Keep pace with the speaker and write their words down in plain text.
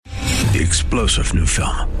The explosive new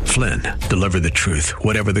film, Flynn, deliver the truth,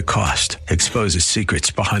 whatever the cost, exposes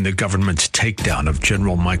secrets behind the government's takedown of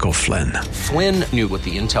General Michael Flynn. Flynn knew what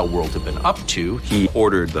the intel world had been up to. He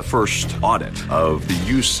ordered the first audit of the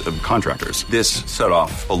use of contractors. This set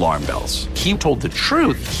off alarm bells. He told the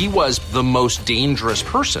truth. He was the most dangerous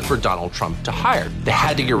person for Donald Trump to hire. They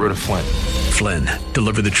had to get rid of Flynn. Flynn,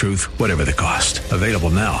 deliver the truth, whatever the cost. Available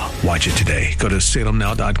now. Watch it today. Go to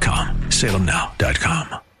salemnow.com.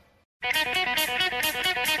 salemnow.com.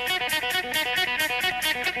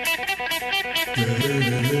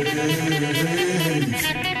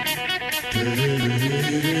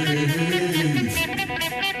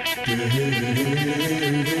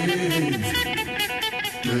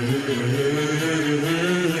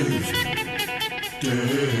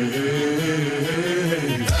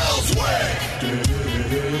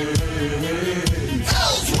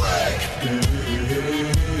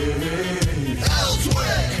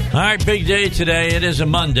 All right, big day today. It is a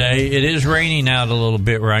Monday. It is raining out a little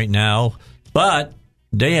bit right now, but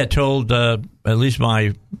they had told, at least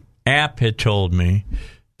my app had told me,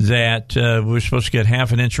 that we were supposed to get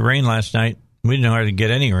half an inch of rain last night. We didn't hardly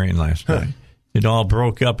get any rain last night. It all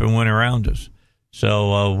broke up and went around us.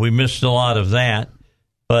 So we missed a lot of that.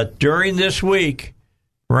 But during this week,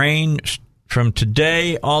 rain from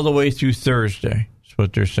today all the way through Thursday is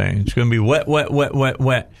what they're saying. It's going to be wet, wet, wet, wet,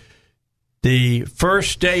 wet. The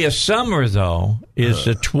first day of summer, though, is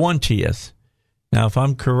the 20th. Now, if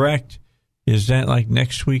I'm correct, is that like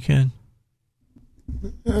next weekend?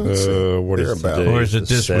 What is the day? Or is it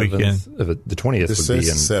this 7th? weekend? The 20th this would be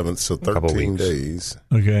in 7th, so 13 days.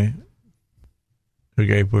 Okay,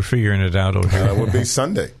 we're figuring it out over here. It would be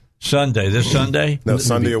Sunday. Sunday, this Sunday? No,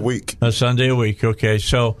 Sunday a week. Sunday a week, okay.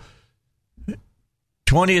 So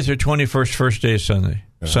 20th or 21st, first day of Sunday.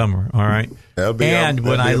 Summer, all right. And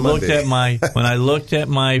when I looked at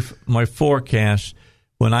my forecast,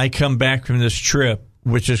 when I come back from this trip,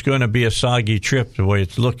 which is going to be a soggy trip the way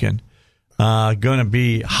it's looking, going to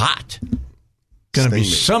be hot, going to be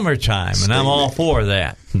summertime, and I'm all for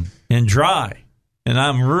that, and dry, and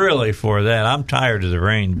I'm really for that. I'm tired of the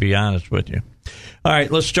rain, to be honest with you. All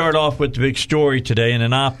right, let's start off with the big story today. In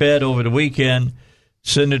an op-ed over the weekend,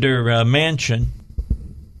 Senator Manchin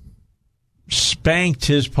spanked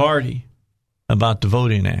his party about the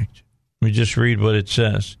Voting Act. Let me just read what it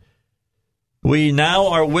says. We now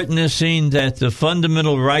are witnessing that the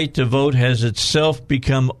fundamental right to vote has itself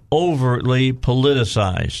become overtly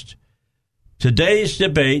politicized. Today's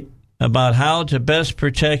debate about how to best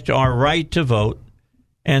protect our right to vote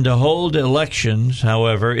and to hold elections,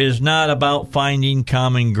 however, is not about finding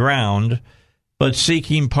common ground, but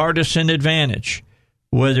seeking partisan advantage.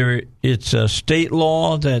 Whether it's a state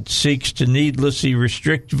law that seeks to needlessly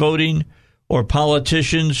restrict voting or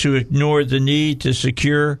politicians who ignore the need to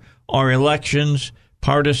secure our elections,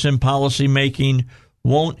 partisan policymaking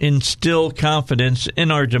won't instill confidence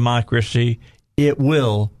in our democracy. It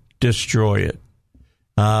will destroy it.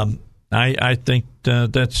 I think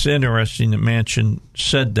that's interesting that Manchin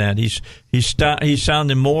said that. He's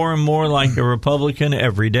sounding more and more like a Republican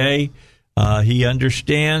every day. He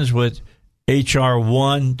understands what H.R.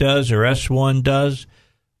 1 does or S1 does.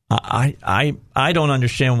 I don't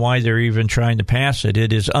understand why they're even trying to pass it.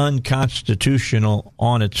 It is unconstitutional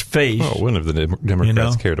on its face. Well, when have the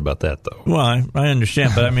Democrats cared about that, though? Well, I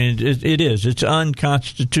understand, but I mean, it is. It's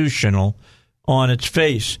unconstitutional on its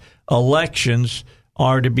face. Elections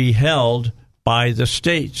are to be held by the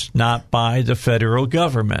states, not by the federal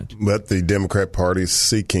government. But the Democrat Party is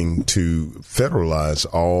seeking to federalize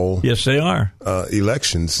all yes, they are.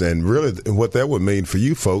 Elections. And really what that would mean for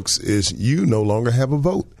you folks is you no longer have a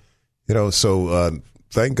vote. So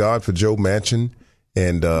thank God for Joe Manchin.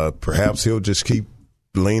 And perhaps he'll just keep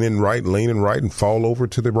leaning right, and fall over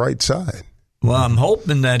to the right side. Well, I'm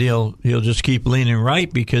hoping that he'll just keep leaning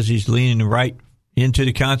right because he's leaning right into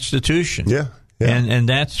the Constitution. Yeah. And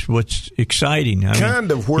that's what's exciting.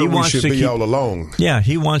 Kind of where we should be all along. Yeah,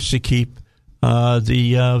 he wants to keep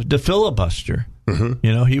the filibuster.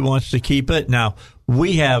 Mm-hmm. He wants to keep it. Now,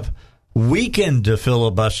 we have weakened the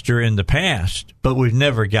filibuster in the past, but we've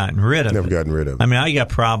never gotten rid of it. I mean, I got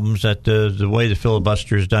problems that the way the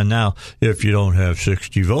filibuster is done now. If you don't have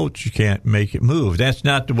 60 votes, you can't make it move. That's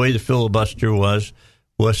not the way the filibuster was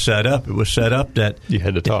set up. It was set up that you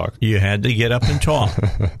had to talk. You had to get up and talk.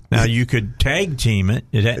 Now, you could tag team it.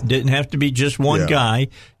 It didn't have to be just one guy.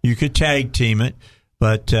 You could tag team it.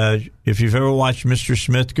 But if you've ever watched Mr.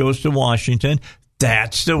 Smith Goes to Washington,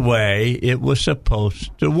 that's the way it was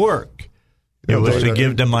supposed to work. It was to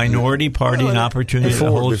give the minority party an opportunity to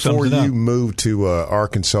hold something up. Before you moved to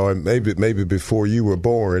Arkansas, and maybe before you were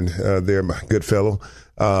born there, my good fellow,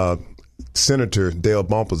 Senator Dale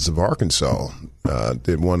Bumpers of Arkansas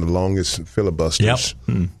did one of the longest filibusters,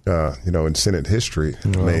 in Senate history. I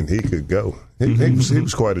mean, he could go. He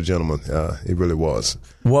was quite a gentleman. He really was.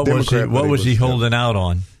 What was he holding out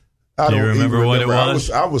on? Do you remember what it was?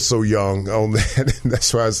 I was so young on that.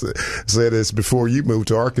 That's why I said it's before you moved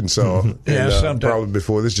to Arkansas. Probably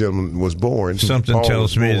before this gentleman was born. Something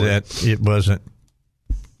tells me that it wasn't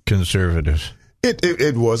conservative.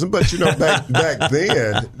 It wasn't, but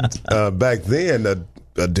back then,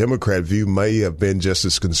 a Democrat view may have been just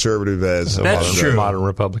as conservative as modern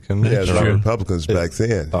Republican. Yeah, modern Republicans back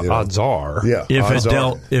then. Odds are,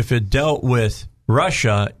 if it dealt with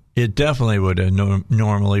Russia, it definitely would have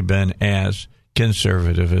normally been as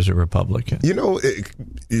conservative as a Republican. You're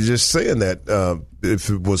just saying that if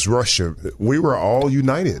it was Russia, we were all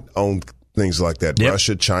united on things like that. Yep.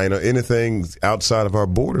 Russia, China, anything outside of our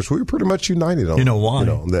borders, we were pretty much united on. You know why?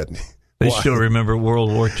 They still remember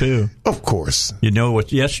World War II. Of course. You know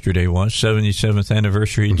what yesterday was, 77th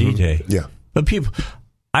anniversary D-Day. Yeah. But people,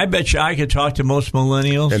 I bet you I could talk to most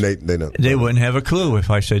millennials, and they know. They wouldn't have a clue if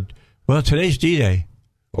I said, well, today's D-Day.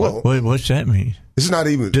 Well, what's that mean? It's not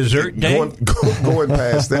even dessert day. Going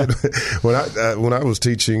past that, when I was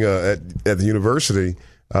teaching at the university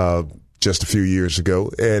just a few years ago,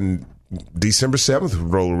 and December 7th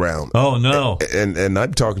would roll around. Oh no! And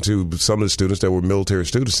I'm talking to some of the students that were military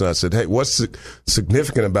students, and I said, "Hey, what's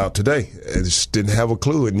significant about today?" And they just didn't have a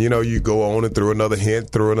clue. And you go on and throw another hint.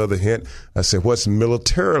 I said, "What's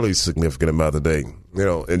militarily significant about the day?"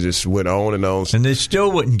 And just went on and on. And they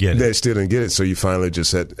still wouldn't get it. They still didn't get it. So you finally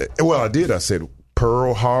just said, "Well, I did." I said,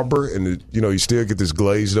 Pearl Harbor, and you still get this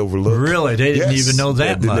glazed over look. Really, they didn't even know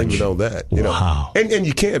that much. Didn't even know that. Wow. And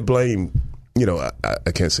you can't blame.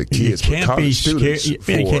 I can't say kids, but college students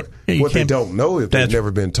for what they don't know if they've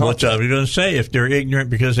never been taught. What I was going to say, if they're ignorant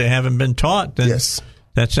because they haven't been taught, then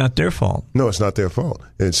that's not their fault. No, it's not their fault.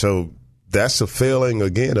 And so that's a failing,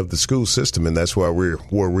 again, of the school system, and that's why we're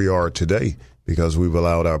where we are today, because we've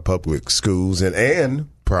allowed our public schools and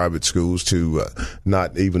private schools to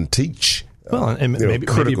not even teach maybe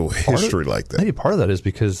critical history like that. Maybe part of that is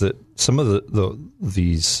because that some of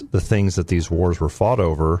the things that these wars were fought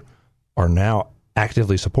over are now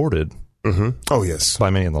actively supported. Mm-hmm. Oh, yes. By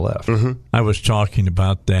many on the left. Mm-hmm. I was talking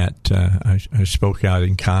about that. I spoke out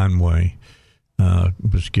in Conway,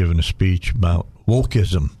 was giving a speech about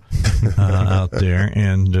wokeism out there,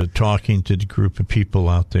 and talking to the group of people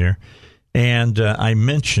out there. And I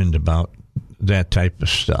mentioned about that type of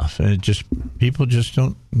stuff. And people just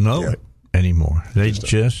don't know it anymore. They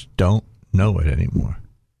just don't know it anymore.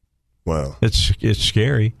 Wow. It's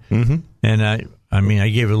scary. Mm-hmm. And I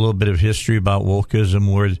gave a little bit of history about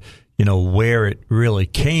wokeism, where it really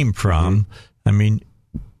came from. Mm-hmm.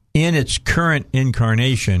 In its current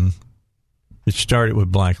incarnation, it started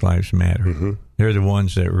with Black Lives Matter. Mm-hmm. They're the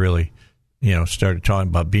ones that really, started talking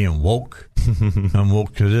about being woke. I'm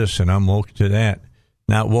woke to this and I'm woke to that.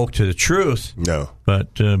 Not woke to the truth. No.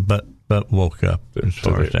 But woke up as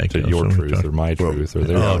far as that goes. To your truth or my truth or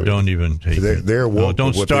their truth. Don't even take it. They're woke.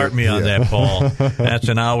 Don't start me on that, Paul. That's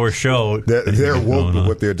an hour show. They're woke, but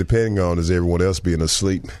what they're depending on is everyone else being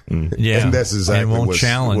asleep. Mm. Yeah. And that's exactly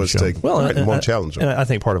what's taking. Well, it won't challenge them. And I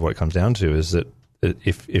think part of what it comes down to is that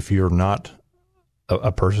if you're not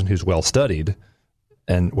a person who's well studied,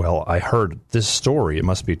 and I heard this story, it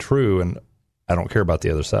must be true, and I don't care about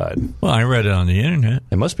the other side. Well, I read it on the internet.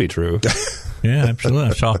 It must be true. Yeah,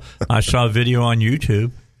 absolutely. I saw a video on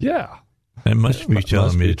YouTube. Yeah. It must be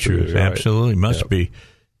telling me the truth. Right. Absolutely must be.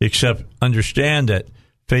 Except understand that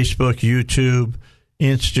Facebook, YouTube,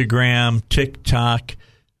 Instagram, TikTok,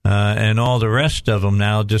 and all the rest of them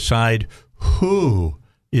now decide who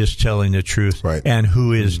is telling the truth and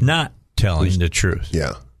who is not telling the truth.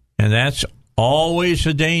 Yeah. And that's always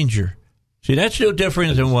a danger. See, that's no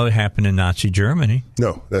different than what happened in Nazi Germany.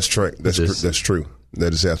 No, that's right. That's true.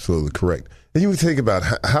 That is absolutely correct. And you would think about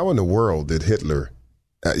how in the world did Hitler,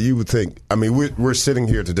 you would think, we're sitting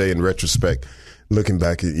here today in retrospect, looking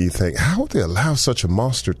back at you think, how would they allow such a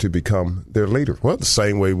monster to become their leader? Well, the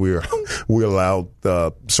same way we allowed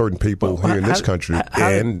certain people here in this country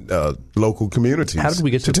and local communities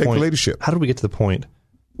to take leadership. How did we get to the point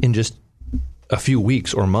in just a few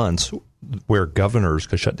weeks or months where governors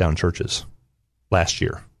could shut down churches last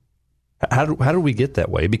year? How do we get that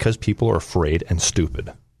way? Because people are afraid and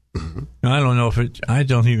stupid. Mm-hmm. I don't know I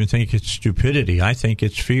don't even think it's stupidity. I think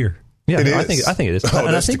it's fear. Yeah, I think it is.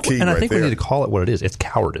 Oh, that's the key and I think there. we need to call it what it is. It's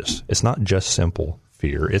cowardice. It's not just simple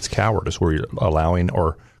fear. It's cowardice where you're allowing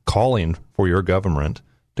or calling for your government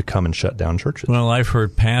to come and shut down churches. Well, I've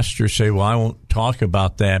heard pastors say, well, I won't talk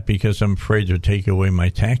about that because I'm afraid to take away my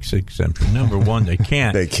tax exemption. Number one, they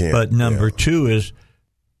can't. They can't. But number two is,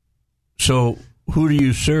 so who do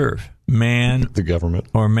you serve? Man, the government,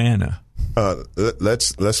 or manna?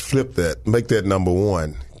 Let's flip that. Make that number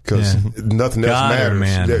one. Because nothing else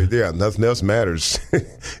matters. Nothing else matters.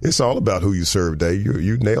 It's all about who you serve, Dave.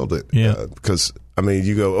 You nailed it. Yeah. Because,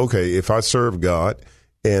 you go, okay, if I serve God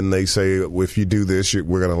and they say, if you do this,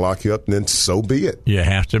 we're going to lock you up, then so be it. You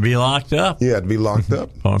have to be locked up. Yeah, to be locked up.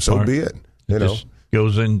 So be it.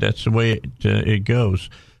 Goes in. That's the way it goes.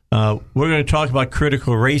 We're going to talk about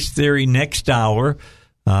critical race theory next hour.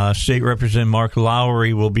 State Representative Mark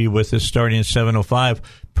Lowry will be with us starting at 7:05.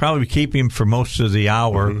 Probably keep him for most of the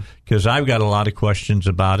hour because I've got a lot of questions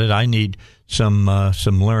about it. I need some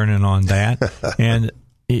learning on that, and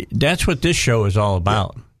that's what this show is all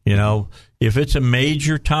about. Yeah. If it's a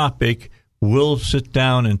major topic, we'll sit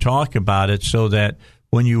down and talk about it so that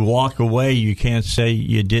when you walk away, you can't say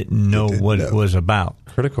you didn't know what it was about.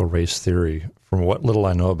 Critical race theory, from what little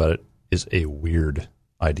I know about it, is a weird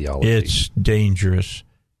ideology. It's dangerous.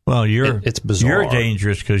 Well, it's bizarre. You're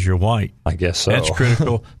dangerous because you're white. I guess so. That's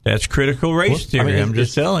critical. That's critical race theory. I'm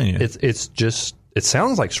just telling you. It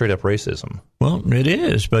sounds like straight up racism. Well, it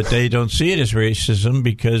is, but they don't see it as racism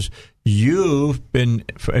because you've been,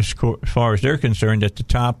 as far as they're concerned, at the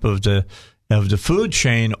top of the food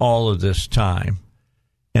chain all of this time.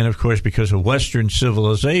 And, of course, because of Western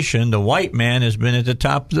civilization, the white man has been at the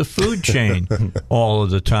top of the food chain all of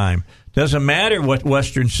the time. Doesn't matter what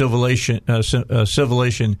Western civilization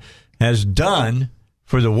has done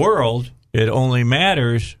for the world. It only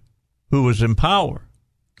matters who was in power.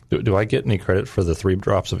 Do I get any credit for the 3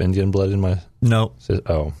 drops of Indian blood in my... No.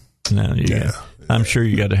 Oh. No, I'm sure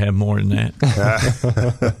you got to have more than that.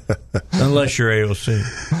 Unless you're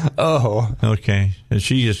AOC. Oh. Okay. And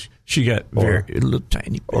she got a little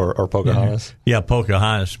tiny bit. Or Pocahontas. Yeah,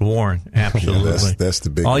 Pocahontas. Warren. Absolutely. Yeah, that's the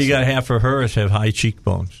biggest. All you got to have for her is have high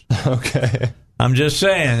cheekbones. Okay. I'm just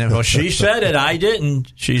saying. Well, she said it. I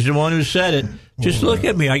didn't. She's the one who said it. Just look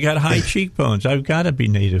at me. I got high cheekbones. I've got to be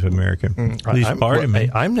Native American. At least part of me.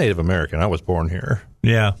 I'm Native American. I was born here.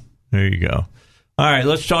 Yeah. There you go. All right.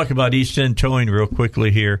 Let's talk about East End Towing real quickly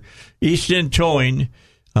here. East End Towing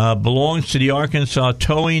belongs to the Arkansas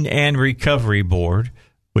Towing and Recovery Board,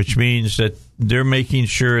 which means that they're making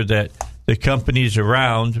sure that the companies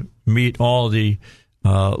around meet all the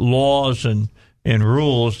laws and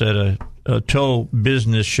rules that a tow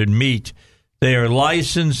business should meet. They are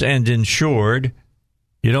licensed and insured.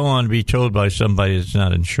 You don't want to be towed by somebody that's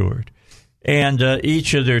not insured. And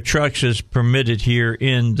each of their trucks is permitted here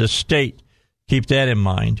in the state. Keep that in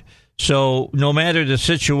mind. So no matter the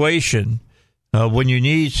situation, when you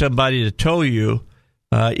need somebody to tow you,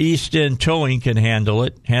 East End Towing can handle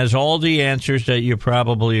it, has all the answers that you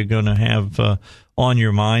probably are going to have on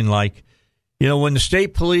your mind. Like, when the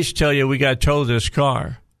state police tell you we got to tow this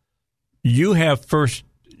car, you have first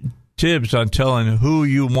dibs on telling who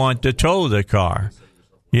you want to tow the car.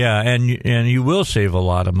 Yeah, and you will save a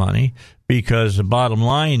lot of money because the bottom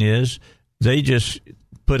line is they just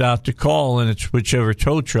put out the call and it's whichever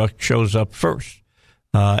tow truck shows up first.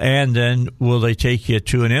 And then will they take you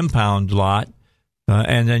to an impound lot?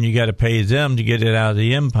 And then you got to pay them to get it out of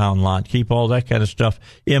the impound lot. Keep all that kind of stuff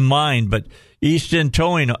in mind. But East End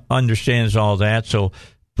Towing understands all that. So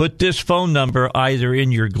put this phone number either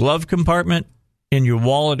in your glove compartment, in your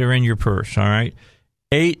wallet, or in your purse, all right?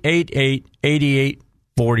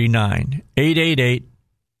 888-8849.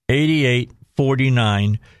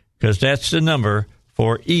 888-8849, because that's the number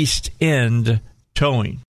for East End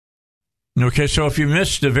Towing. Okay, so if you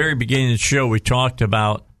missed the very beginning of the show, we talked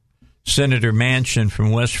about Senator Manchin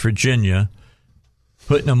from West Virginia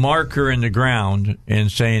putting a marker in the ground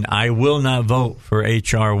and saying, I will not vote for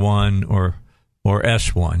H.R. 1 or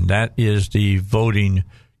S1. That is the voting,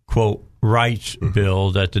 quote, rights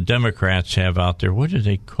bill that the Democrats have out there. What do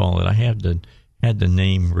they call it? I had the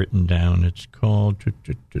name written down. It's called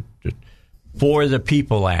For the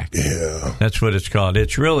People Act. Yeah. That's what it's called.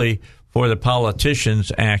 It's really For the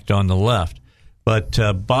Politicians Act on the left. But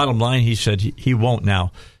bottom line, he said he won't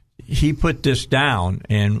now. He put this down,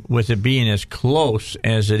 and with it being as close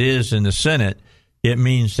as it is in the Senate, it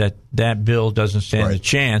means that bill doesn't stand a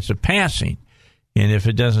chance of passing. And if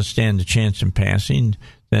it doesn't stand a chance of passing,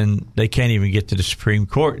 then they can't even get to the Supreme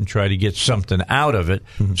Court and try to get something out of it.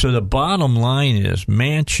 Mm-hmm. So the bottom line is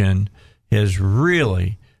Manchin has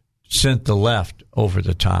really sent the left over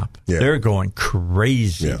the top. Yeah. They're going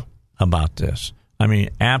crazy about this. I mean,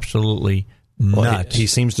 absolutely nuts. Well, he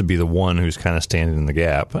seems to be the one who's kind of standing in the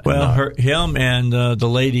gap. Well, him and the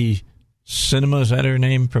lady Sinema, is that her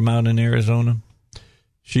name, from out in Arizona?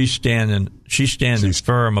 She's standing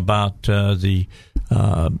firm about the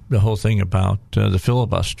whole thing about the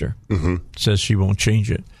filibuster. Mm-hmm. Says she won't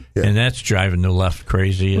change it. Yeah. And that's driving the left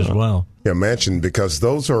crazy as well. Yeah, Manchin, because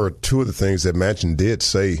those are two of the things that Manchin did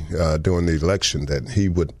say during the election, that he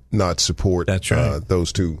would not support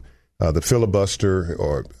those two, the filibuster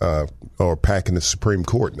or packing the Supreme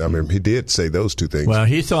Court. I mean, he did say those two things. Well,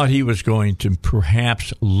 he thought he was going to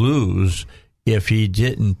perhaps lose if he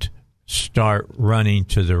didn't start running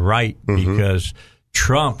to the right, because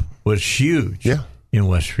Trump was huge in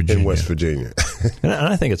West Virginia. And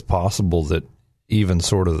I think it's possible that even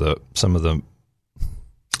sort of some of the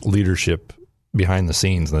leadership behind the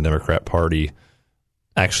scenes in the Democrat Party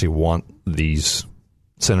actually want these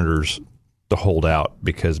senators to hold out,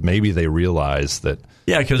 because maybe they realize that.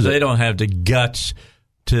 Yeah, because they don't have the guts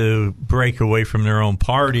to break away from their own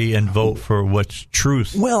party and vote for what's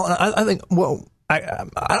truth. Well, I think, I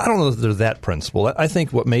don't know that they're that principled. I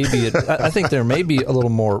think I think there may be a little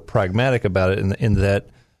more pragmatic about it in that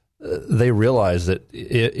they realize that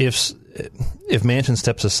if Manchin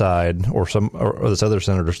steps aside or this other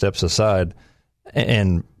senator steps aside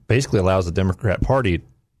and basically allows the Democrat Party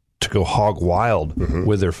to go hog wild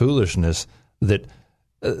with their foolishness, that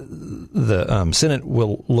the Senate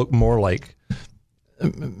will look more like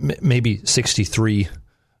maybe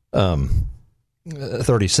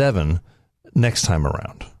 63-37 next time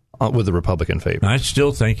around with the Republican favor. I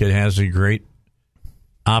still think it has a great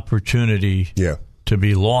opportunity to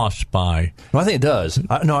be lost by. Well, I think it does.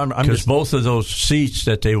 Because both of those seats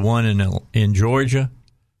that they won in Georgia,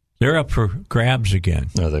 they're up for grabs again.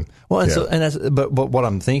 But what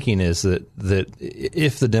I'm thinking is that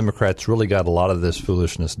if the Democrats really got a lot of this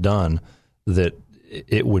foolishness done, that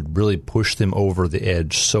it would really push them over the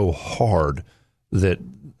edge so hard that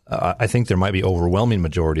I think there might be overwhelming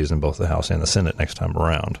majorities in both the House and the Senate next time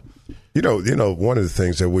around. You know, one of the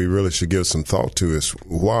things that we really should give some thought to is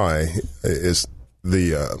why are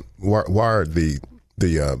the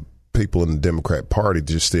people in the Democrat Party,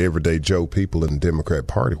 just the everyday Joe people in the Democrat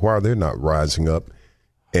Party, why are they not rising up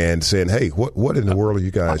and saying, "Hey, what in the world are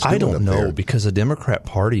you guys doing?" I don't know, there? Because the Democrat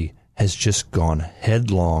Party has just gone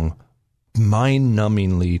headlong,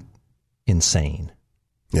 mind-numbingly insane.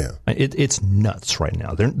 Yeah, it's nuts right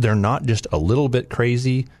now. They're not just a little bit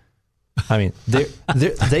crazy. I mean, they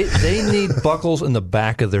need buckles in the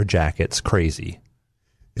back of their jackets. Crazy.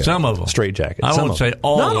 Yeah. Some of them. Straight jackets. I won't say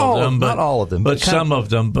all of them. Not all of them. But some of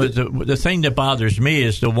them. But the thing that bothers me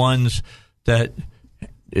is the ones that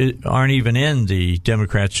aren't even in the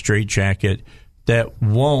Democrat straitjacket that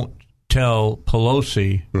won't tell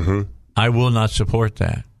Pelosi, I will not support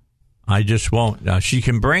that. I just won't. Now, she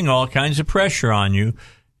can bring all kinds of pressure on you.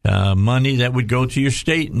 Money that would go to your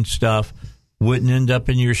state and stuff wouldn't end up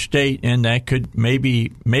in your state, and that could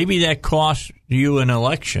maybe that costs you an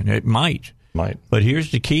election. It might. But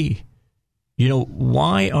here's the key. You know,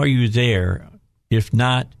 why are you there if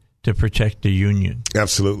not to protect the union?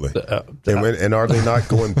 Absolutely. And are they not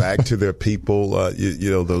going back to their people,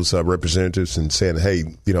 those representatives, and saying, hey,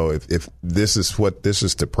 if this is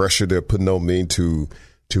the pressure they're putting on me to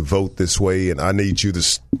vote this way, and I need you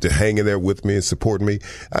to hang in there with me and support me.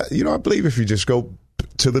 I believe if you just go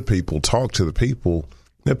to the people, talk to the people,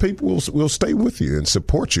 the people will stay with you and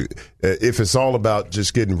support you. If it's all about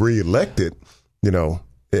just getting reelected,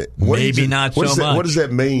 maybe not so much. What does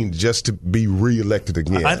that mean, just to be reelected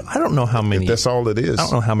again? I don't know how many. If that's all it is. I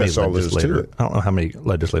don't know how many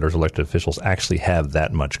legislators, elected officials actually have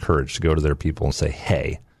that much courage to go to their people and say,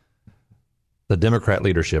 "Hey, the Democrat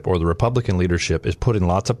leadership or the Republican leadership is putting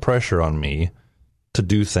lots of pressure on me to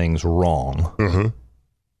do things wrong.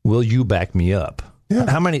 Will you back me up?" Yeah.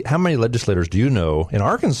 How many legislators do you know in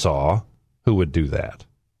Arkansas who would do that?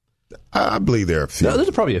 I believe there are a few. No, there's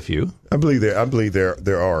probably a few. I believe there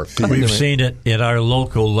are a few. We've seen it at our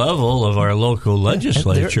local level of our local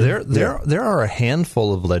legislature. There are a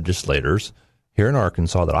handful of legislators here in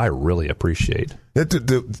Arkansas that I really appreciate.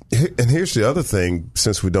 And here's the other thing,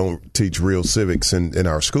 since we don't teach real civics in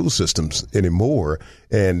our school systems anymore,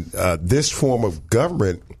 and this form of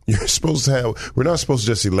government, we're not supposed to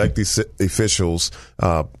just elect these officials,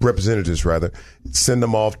 representatives rather, send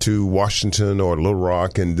them off to Washington or Little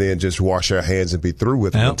Rock and then just wash our hands and be through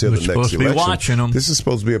with them until the next election. Be watching them. This is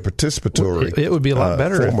supposed to be a participatory it would be a lot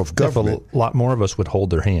better form of government. If a lot more of us would hold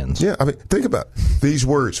their hands. Yeah, I mean, think about these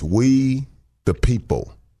words, we the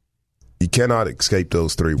people. You cannot escape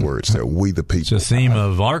those three words there, we the people. It's a theme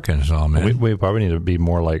of Arkansas, man. We probably need to be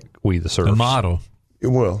more like we the serfs. The model.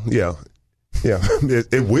 Well, yeah. Yeah,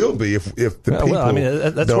 it will be if the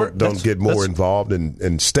people don't get more involved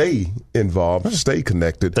and stay involved, stay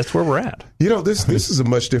connected. That's where we're at. This is a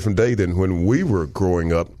much different day than when we were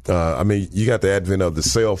growing up. You got the advent of the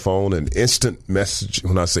cell phone and instant message.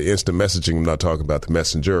 When I say instant messaging, I'm not talking about the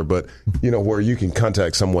messenger, but where you can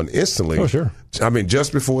contact someone instantly. Oh, sure.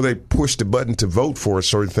 Just before they push the button to vote for a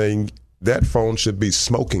certain thing, that phone should be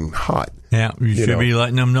smoking hot. Yeah, you should be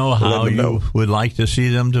letting them know how you would like to see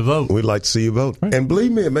them to vote. We'd like to see you vote. Right. And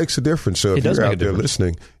believe me, it makes a difference. So if you're out there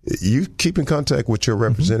listening, you keep in contact with your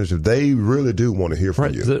representative. Mm-hmm. They really do want to hear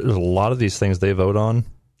from you. There's a lot of these things they vote on. You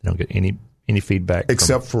don't get any feedback.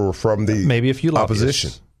 Except from the maybe a few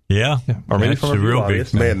opposition. Yeah. Or maybe from a real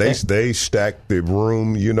big man. They stack the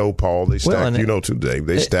room. Paul. They stack. Today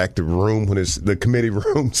they stack the room when it's the committee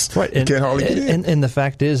rooms. Right. You can't hardly get in. And the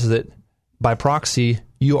fact is that by proxy,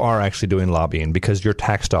 you are actually doing lobbying because your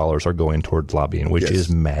tax dollars are going towards lobbying, which is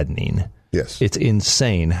maddening. Yes. It's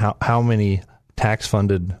insane how many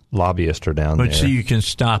tax-funded lobbyists are down there. But so you can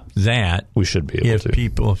stop that. We should be able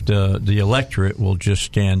to. If the electorate will just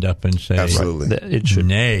stand up and say, absolutely, it should,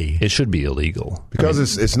 nay. It should be illegal.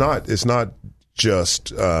 Because it's not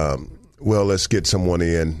just, let's get someone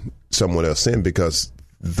else in, because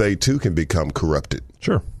they too can become corrupted.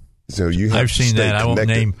 Sure. So I've seen that. I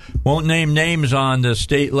won't name names on the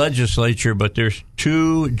state legislature, but there's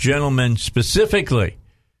two gentlemen specifically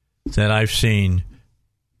that I've seen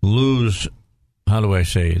lose, how do I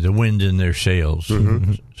say, the wind in their sails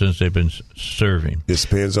since they've been serving. It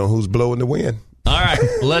depends on who's blowing the wind. All right,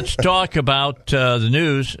 let's talk about the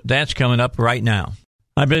news. That's coming up right now.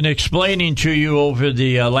 I've been explaining to you over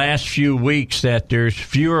the last few weeks that there's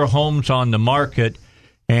fewer homes on the market,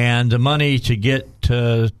 and the money to get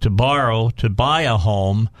to borrow to buy a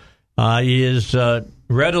home is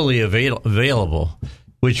readily available,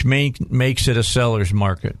 which makes it a seller's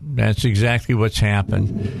market. That's exactly what's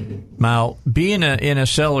happened. Now, being in a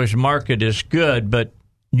seller's market is good, but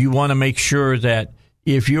you want to make sure that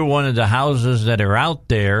if you're one of the houses that are out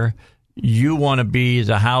there, you want to be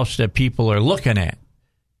the house that people are looking at.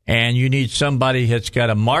 And you need somebody that's got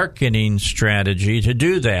a marketing strategy to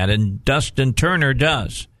do that, and Dustin Turner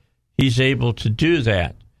does. He's able to do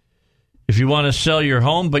that. If you want to sell your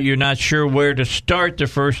home but you're not sure where to start, the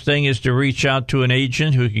first thing is to reach out to an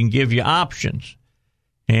agent who can give you options.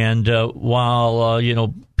 And while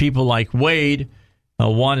people like Wade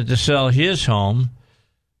wanted to sell his home,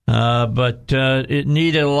 but it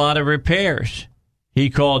needed a lot of repairs, he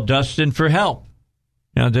called Dustin for help.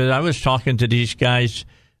 Now, I was talking to these guys.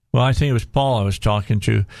 Well, I think it was Paul I was talking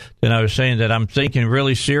to. Then I was saying that I'm thinking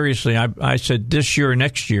really seriously. I said this year or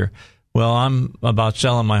next year. Well, I'm about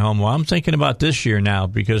selling my home. Well, I'm thinking about this year now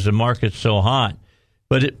because the market's so hot.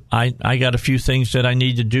 But I got a few things that I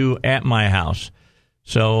need to do at my house.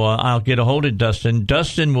 So I'll get a hold of Dustin.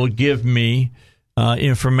 Dustin will give me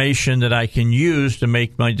information that I can use to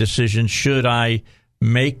make my decision. Should I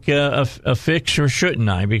make a fix or shouldn't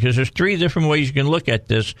I? Because there's three different ways you can look at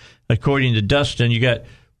this, according to Dustin. You got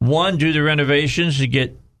one, do the renovations to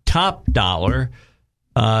get top dollar.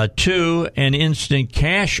 Two, an instant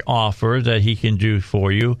cash offer that he can do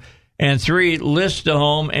for you. And three, list the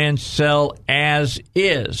home and sell as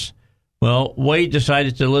is. Well, Wade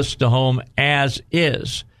decided to list the home as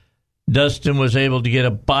is. Dustin was able to get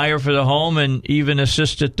a buyer for the home and even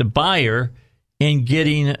assisted the buyer in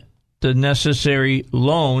getting the necessary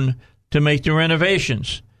loan to make the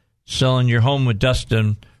renovations. Selling your home with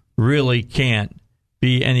Dustin really can't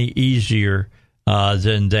be any easier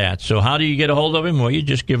than that. So how do you get a hold of him? Well, you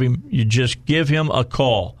just give him a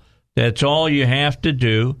call. That's all you have to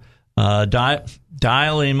do.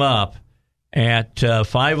 Dial him up at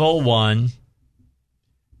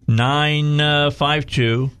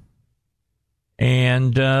 501-952.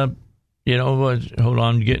 And hold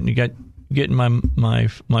on, getting my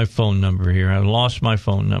phone number here. I lost my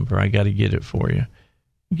phone number. I got to get it for you.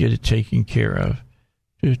 Get it taken care of.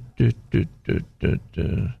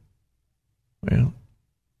 Well,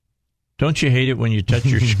 don't you hate it when you touch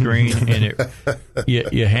your screen and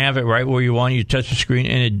you have it right where you want? You touch the screen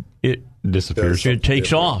and it disappears. It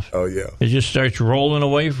takes off. Oh yeah, it just starts rolling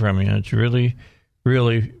away from you. It's really,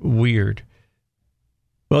 really weird.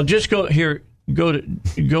 Well, just go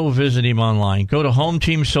visit him online. Go to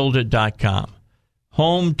hometeamsoldit.com.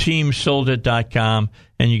 Hometeamsoldit.com,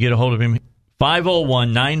 and you get a hold of him.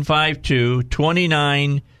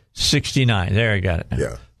 501-952-2969. There, I got it.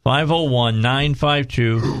 Yeah.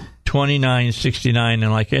 501-952-2969.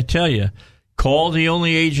 And like I tell you, call the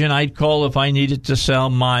only agent I'd call if I needed to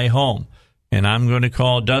sell my home. And I'm going to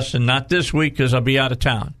call Dustin, not this week because I'll be out of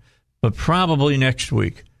town, but probably next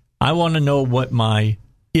week. I want to know what my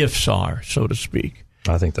ifs are, so to speak.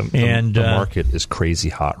 I think the market is crazy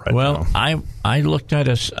hot right now. Well, I looked at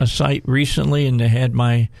a site recently, and they had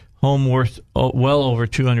my home worth well over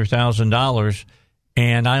 $200,000,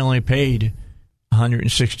 and I only paid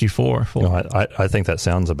 $164 for it. I think that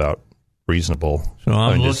sounds about reasonable. So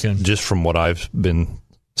I'm looking just from what I've been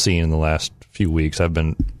seeing in the last few weeks. I've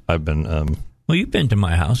been. Well, you've been to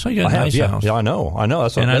my house. I got a nice house. Yeah, I know.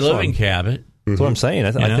 That's I live in Cabot. That's what I'm saying.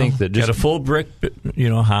 I think that just got a full brick,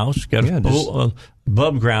 house. Got a pool,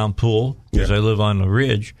 above ground pool because I live on the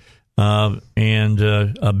ridge, and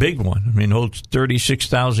a big one. I mean, holds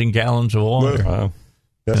 36,000 gallons of water. Wow.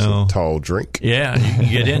 That's a tall drink. Yeah, you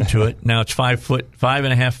can get into it. Now it's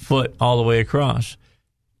 5.5 foot all the way across.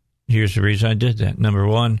 Here's the reason I did that. Number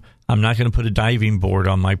one, I'm not going to put a diving board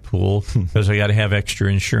on my pool because I got to have extra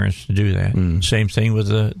insurance to do that. Same thing with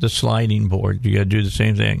the sliding board. You got to do the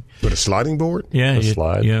same thing. With a sliding board? Yeah,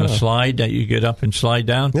 slide. A slide that you get up and slide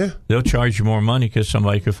down. Yeah, they'll charge you more money because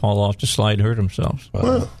somebody could fall off the slide and hurt themselves.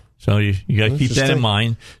 Wow. So you got to keep that in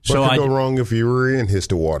mind. What could go wrong if you were in hit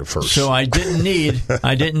the water first? So I didn't need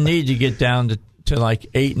to get down to like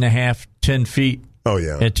 8.5, 10 feet. Oh,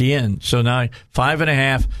 yeah. At the end. So now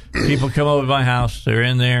 5.5, people come over to my house. They're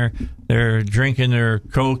in there. They're drinking their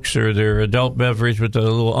Cokes or their adult beverage with a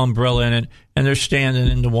little umbrella in it, and they're standing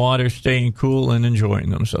in the water, staying cool and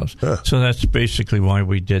enjoying themselves. Huh. So that's basically why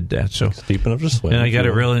we did that. So it's deep enough to swim. And I got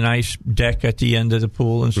a really nice deck at the end of the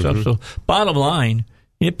pool and stuff. So bottom line,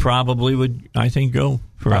 it probably would, I think, go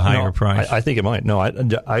for a higher price. I think it might. No,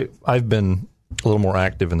 I've been a little more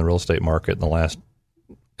active in the real estate market in the last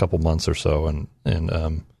couple months or so, and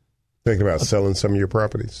thinking about selling some of your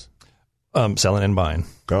properties, selling and buying.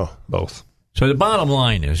 Oh, both. So the bottom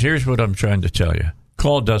line is, here's what I'm trying to tell you: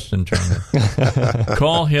 call Dustin Turner,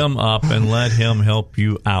 call him up, and let him help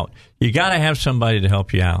you out. You got to have somebody to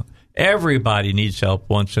help you out. Everybody needs help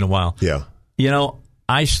once in a while. Yeah,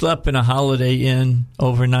 I slept in a Holiday Inn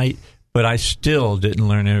overnight, but I still didn't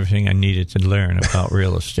learn everything I needed to learn about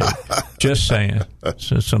real estate. Just saying.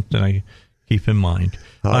 So something I keep in mind.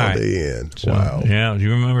 Holiday Inn. So, wow. Yeah, do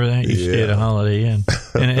you remember that? You stayed at a Holiday Inn.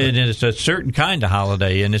 and it's a certain kind of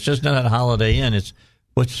Holiday Inn. It's just not a Holiday Inn. It's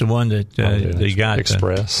what's the one that they got?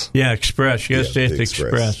 Express. Express. You got to stay at the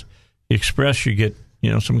Express. The Express, you get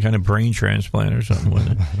some kind of brain transplant or something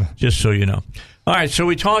with it, just so you know. All right, so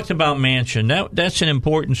we talked about Manchin. That's an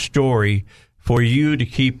important story for you to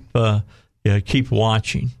keep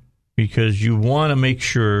watching, because you want to make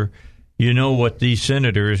sure you know what these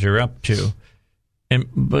senators are up to.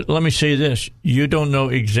 But let me say this. You don't know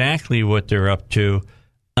exactly what they're up to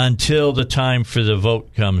until the time for the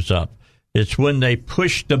vote comes up. It's when they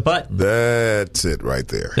push the button. That's it right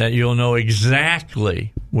there. That you'll know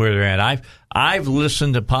exactly where they're at. I've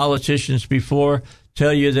listened to politicians before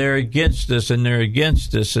tell you they're against this and they're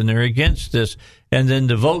against this and they're against this, and then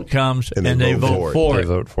the vote comes and they vote for it. They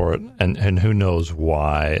vote for it, and who knows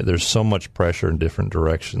why. There's so much pressure in different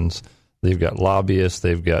directions. They've got lobbyists.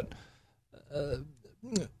 They've got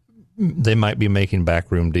they might be making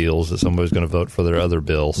backroom deals that somebody's going to vote for their other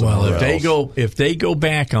bill. Well, if they go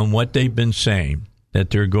back on what they've been saying that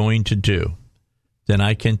they're going to do, then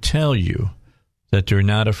I can tell you that they're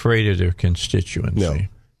not afraid of their constituency.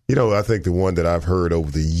 No. I think the one that I've heard over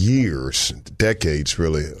the years, decades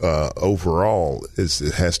really, overall, it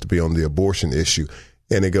has to be on the abortion issue.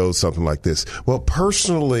 And it goes something like this. Well,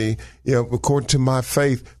 personally, according to my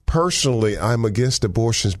faith, personally, I'm against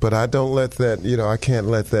abortions, but I don't let that, I can't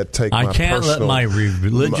let that take my personal. I can't let my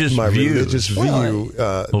religious view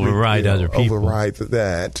override other people. Override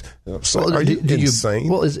that. So are you insane?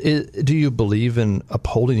 Do you believe in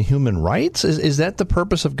upholding human rights? Is that the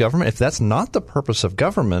purpose of government? If that's not the purpose of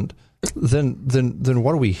government, then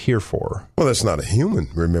what are we here for? Well, that's not a human,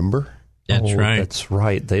 remember? That's right. That's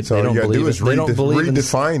right. They don't believe it. They don't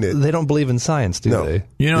redefine it. They don't believe in science, do they?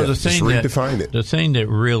 The thing that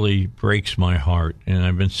really breaks my heart, and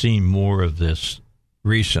I've been seeing more of this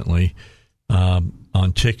recently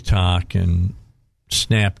on TikTok and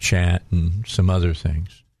Snapchat and some other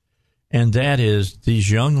things, and that is these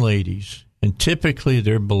young ladies, and typically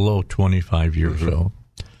they're below 25 years old,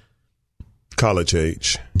 college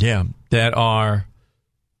age. Yeah, that are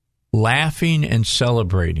laughing and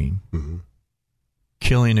celebrating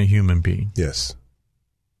killing a human being. Yes.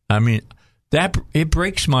 I mean, it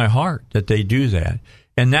breaks my heart that they do that.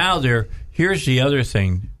 And now here's the other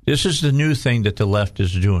thing. This is the new thing that the left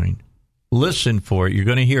is doing. Listen for it. You're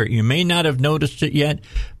going to hear it. You may not have noticed it yet,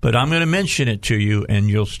 but I'm going to mention it to you, and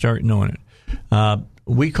you'll start knowing it.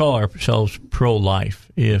 We call ourselves pro-life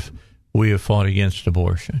if we have fought against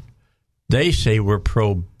abortion. They say we're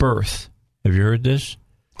pro-birth. Have you heard this?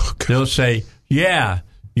 They'll say,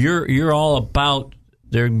 you're all about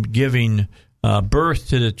they're giving birth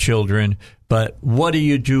to the children, but what do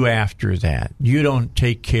you do after that? You don't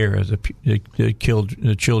take care of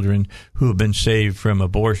the children who have been saved from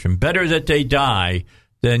abortion. Better that they die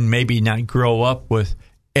than maybe not grow up with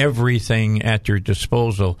everything at their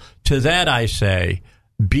disposal. To that I say,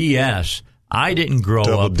 BS. I didn't grow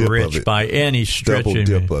up rich by any stretch. Double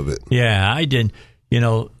dip of it. Yeah, I didn't.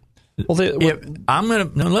 Well,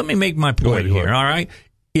 let me make my point here. All right,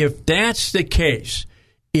 if that's the case,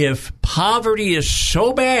 if poverty is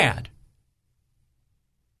so bad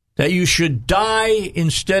that you should die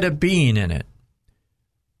instead of being in it,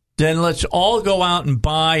 then let's all go out and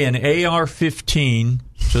buy an AR-15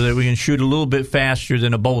 so that we can shoot a little bit faster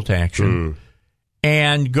than a bolt action,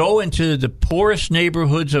 and go into the poorest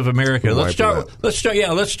neighborhoods of America. Let's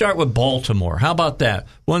start with Baltimore. How about that?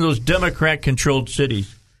 One of those Democrat-controlled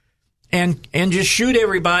cities, and just shoot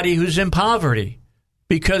everybody who's in poverty.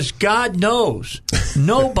 Because God knows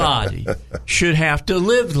nobody should have to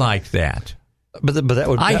live like that. But that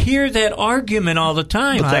would. I hear that argument all the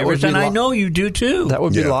time, Iris, and I know you do too. That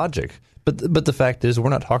would be logic. But the fact is, we're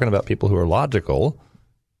not talking about people who are logical.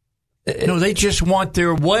 No, they just want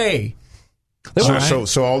their way.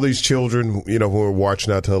 So all these children, who are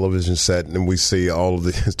watching our television set, and we see all of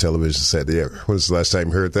the television set. Yeah, when was the last time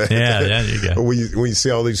you heard that? Yeah, there you go. When you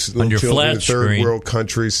see all these little children in third world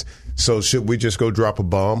countries. So should we just go drop a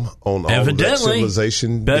bomb on all of that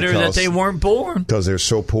civilization? Better that they weren't born. Because they're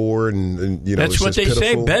so poor and that's it's what they pitiful.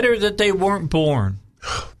 say. Better that they weren't born.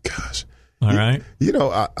 Oh, gosh. All right.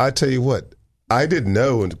 I tell you what, I didn't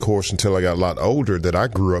know, of course, until I got a lot older that I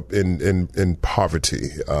grew up in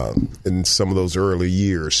poverty in some of those early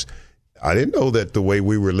years. I didn't know that the way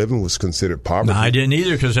we were living was considered poverty. No, I didn't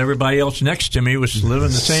either, because everybody else next to me was living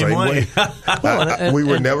the same way. We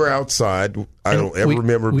were never outside. I don't ever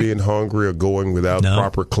remember being hungry or going without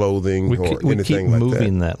proper clothing or anything like that. We keep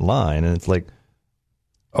moving that line, and it's like,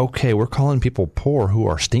 okay, we're calling people poor who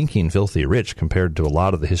are stinking, filthy rich compared to a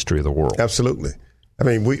lot of the history of the world. Absolutely. I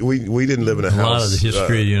mean, we didn't live in a house. A lot of the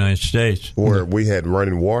history of the United States. Where we had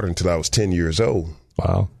running water until I was 10 years old.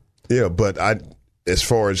 Wow. Yeah, but as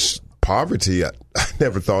far as poverty, I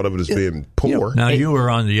never thought of it as being poor. Now you were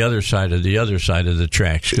on the other side of the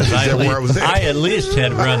tracks, because I at least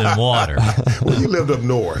had running water. Well, you lived up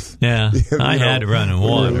north. Yeah, I had running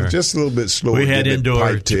water. Just a little bit slower. We had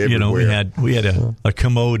indoor. We had a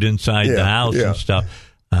commode inside the house and stuff.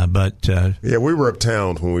 We were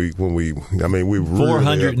uptown when we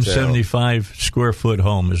 475 square foot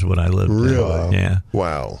home is what I lived in. Really? Yeah.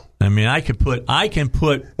 Wow. I mean, I can put.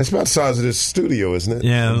 That's about the size of this studio, isn't it?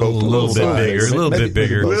 Yeah, a little bit bigger. A little bit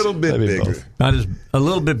bigger. A little bit bigger. A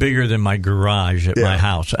little bit bigger than my garage at my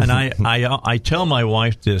house. And I tell my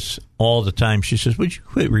wife this all the time. She says, "Would you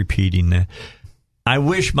quit repeating that?" I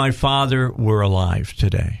wish my father were alive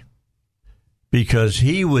today, because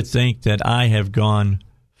he would think that I have gone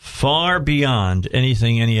far beyond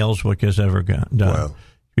anything any Elswick has ever done. Wow.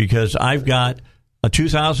 Because I've got a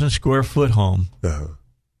 2,000 square foot home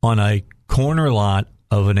on a corner lot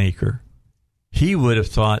of an acre. He would have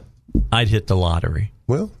thought I'd hit the lottery.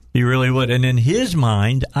 Well, he really would. And in his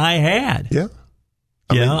mind, I had. Yeah.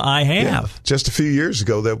 I have. Yeah. Just a few years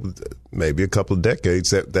ago, that was maybe a couple of decades,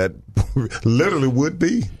 that literally would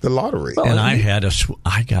be the lottery. Well, and I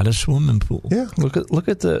got a swimming pool. Yeah. Look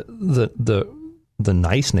at the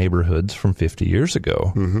nice neighborhoods from 50 years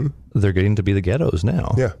ago. Mm-hmm. They're getting to be the ghettos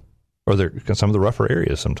now. Yeah. Or they're some of the rougher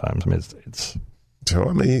areas sometimes. I mean, it's so,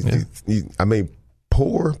 I mean,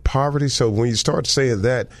 poor, poverty. So when you start saying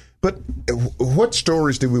that, but what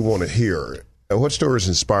stories do we want to hear? What stories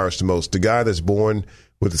inspire us the most? The guy that's born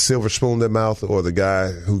with a silver spoon in their mouth, or the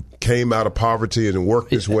guy who came out of poverty and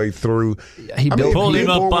worked his way through? Pulled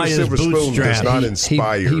him up by his bootstraps. Does not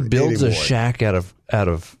inspire. He builds anyone. A shack out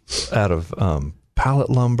of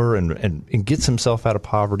pallet lumber and gets himself out of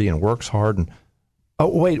poverty and works hard. And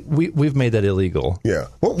we've made that illegal. Yeah.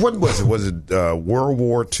 What was it? Was it World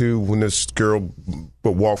War II when this girl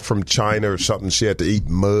walked from China or something? She had to eat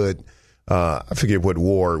mud. I forget what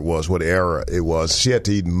war it was, what era it was. She had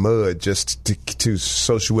to eat mud just to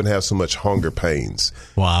so she wouldn't have so much hunger pains.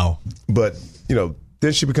 Wow. But,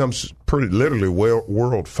 then she becomes pretty literally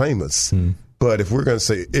world famous. But if we're going to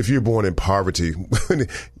say, if you're born in poverty,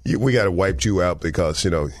 we got to wipe you out because,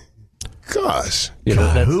 gosh.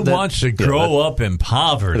 Who wants to grow up in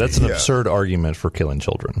poverty? That's an absurd argument for killing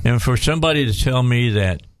children. And for somebody to tell me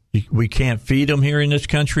that we can't feed them here in this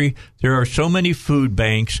country, there are so many food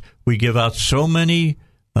banks. We give out so many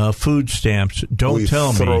food stamps. Don't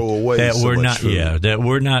tell me that that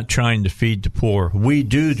we're not trying to feed the poor. We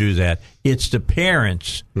do that. It's the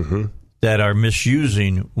parents that are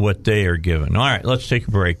misusing what they are given. All right, let's take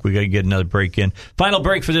a break. We got to get another break in. Final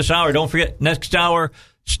break for this hour. Don't forget, next hour,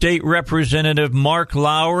 State Representative Mark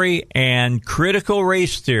Lowry and critical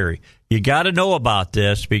race theory. You got to know about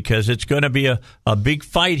this because it's going to be a big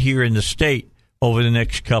fight here in the state over the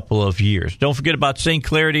next couple of years. Don't forget about St.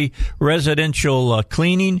 Clarity Residential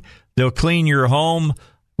Cleaning. They'll clean your home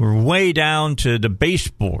way down to the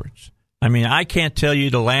baseboards. I mean, I can't tell you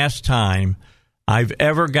the last time I've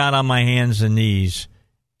ever got on my hands and knees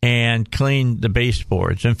and cleaned the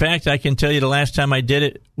baseboards. In fact, I can tell you the last time I did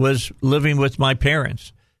it was living with my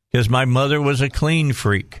parents because my mother was a clean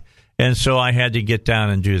freak. And so I had to get down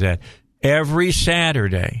and do that. Every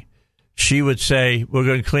Saturday, she would say, we're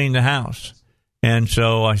going to clean the house. And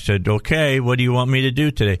so I said, okay, what do you want me to do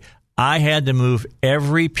today? I had to move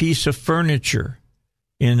every piece of furniture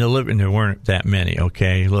in the living room. There weren't that many,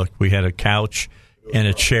 okay? Look, we had a couch and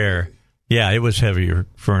a chair. Yeah, it was heavier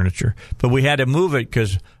furniture. But we had to move it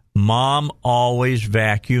because Mom always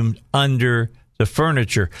vacuumed under the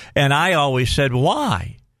furniture. And I always said,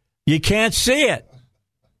 why? You can't see it.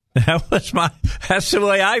 That's the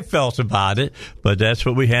way I felt about it. But that's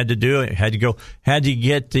what we had to do. Had to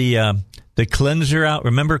get the cleanser out.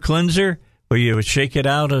 Remember cleanser? Where you would shake it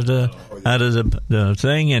out of the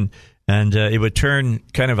thing and it would turn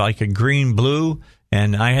kind of like a green blue.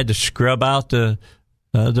 And I had to scrub out the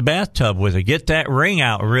bathtub with it. Get that ring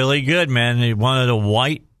out really good, man. You wanted a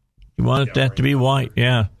white. You wanted that to be white.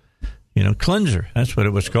 Yeah. Cleanser. That's what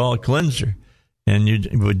it was called, cleanser. And you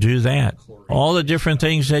would do that. All the different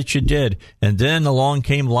things that you did. And then along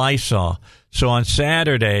came Lysol. So on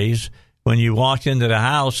Saturdays, when you walked into the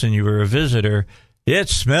house and you were a visitor, it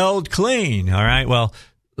smelled clean. All right. Well,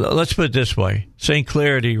 let's put it this way. St.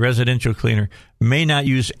 Clarity Residential Cleaner may not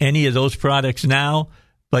use any of those products now,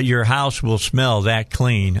 but your house will smell that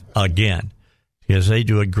clean again because they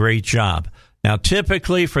do a great job. Now,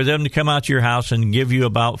 typically for them to come out to your house and give you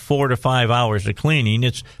about 4 to 5 hours of cleaning,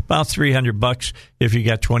 it's about $300 if you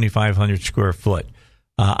got 2,500 square foot.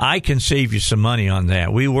 I can save you some money on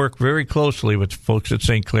that. We work very closely with folks at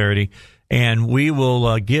St. Clarity, and we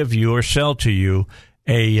will give you or sell to you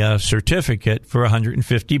a certificate for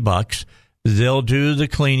 $150. They'll do the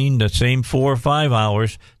cleaning the same 4 or 5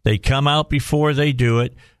 hours. They come out before they do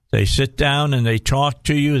it. They sit down and they talk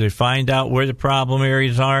to you. They find out where the problem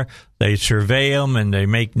areas are. They survey them and they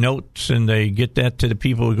make notes and they get that to the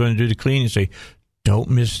people who are going to do the cleaning and say, don't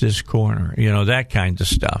miss this corner, that kind of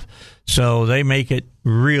stuff. So they make it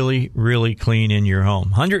really, really clean in your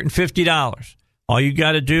home. $150. All you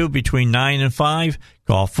got to do between 9 and 5,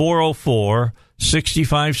 call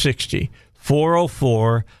 404-6560,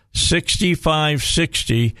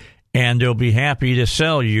 404-6560, and they'll be happy to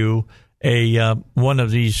sell you a one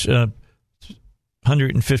of these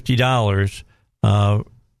 $150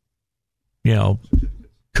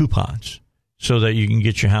 coupons so that you can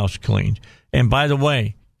get your house cleaned. And by the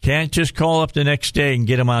way, can't just call up the next day and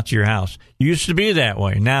get them out to your house. It used to be that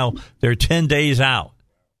way. Now they're 10 days out.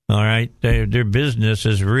 All right, their business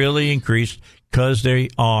has really increased because they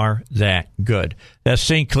are that good. That's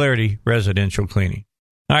St. Clarity Residential Cleaning.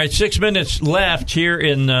 All right, 6 minutes left here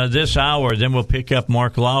in this hour. Then we'll pick up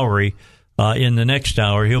Mark Lowry in the next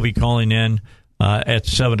hour. He'll be calling in at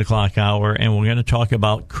 7 o'clock hour, and we're going to talk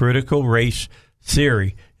about critical race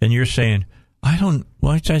theory. And you're saying, why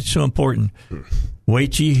is that so important?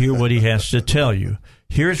 Wait till you hear what he has to tell you.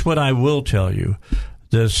 Here's what I will tell you.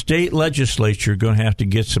 The state legislature are going to have to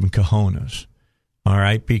get some cojones, all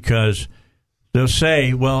right, because they'll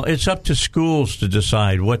say, well, it's up to schools to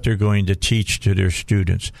decide what they're going to teach to their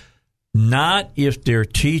students, not if they're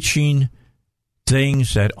teaching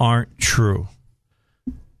things that aren't true.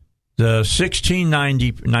 The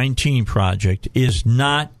 1619 project is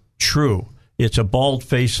not true. It's a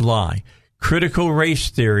bald-faced lie. Critical race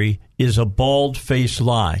theory is a bald-faced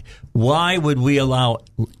lie. Why would we allow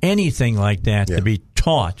anything like that to be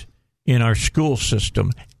taught in our school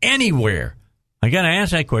system anywhere? I got to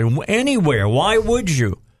ask that question. Anywhere? Why would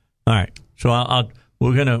you? All right. So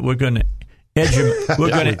we're gonna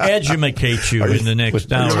educate you in the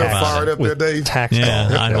next hour. You're fired up that day.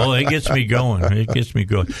 Well, it gets me going.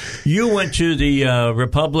 You went to the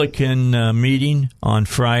Republican meeting on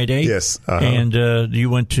Friday. Yes. And you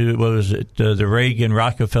went to, what was it, the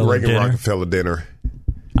Reagan-Rockefeller dinner? Rockefeller dinner.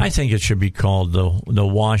 I think it should be called the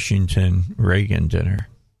Washington-Reagan dinner,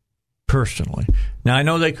 personally. Now, I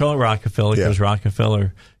know they call it Rockefeller because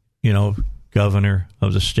Rockefeller, governor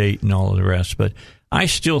of the state and all of the rest, but I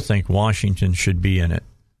still think Washington should be in it.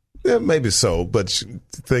 Yeah, maybe so, but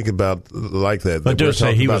think about like that. But don't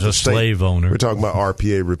say he was a slave owner. We're talking about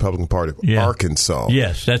RPA, Republican Party of Arkansas.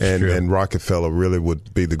 Yes, that's true. And Rockefeller really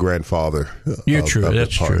would be the grandfather. You're true.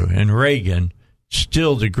 That's true. And Reagan,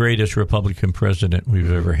 still the greatest Republican president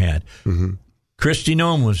we've ever had. Mm-hmm. Kristi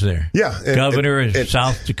Noem was there. Yeah. Governor of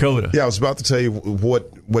South Dakota. Yeah, I was about to tell you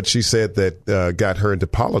what she said that got her into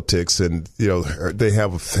politics. And, they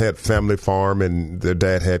had family farm, and their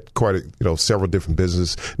dad had several different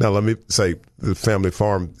businesses. Now, let me say the family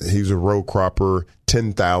farm, he's a row cropper,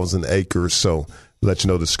 10,000 acres. So let you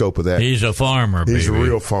know the scope of that. He's a farmer, He's baby. a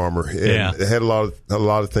real farmer. And had a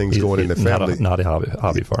lot of things going in the family. Not a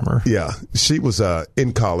hobby farmer. Yeah. She was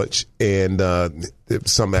in college, and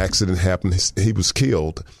some accident happened. He was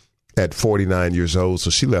killed at 49 years old.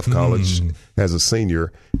 So she left college as a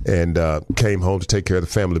senior and came home to take care of the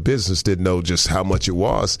family business. Didn't know just how much it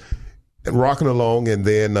was. And rocking along, and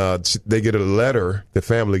then they get a letter. The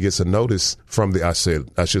family gets a notice from the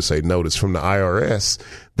notice from the IRS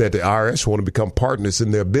that the IRS want to become partners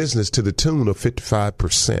in their business to the tune of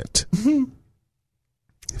 55%.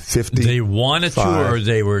 50. They wanted to, or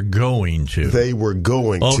they were going to. They were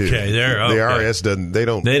going to. Okay, there. The IRS doesn't. They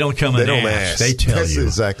don't come and ask. They tell That's you.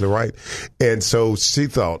 exactly right. And so she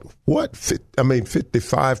thought, what?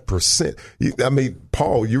 55%. I mean,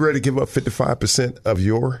 Paul, you ready to give up 55% of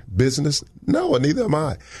your business? No, and neither am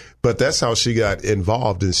I. But that's how she got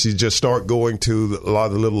involved, and she just started going to a lot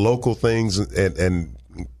of the little local things, and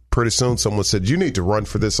pretty soon someone said, you need to run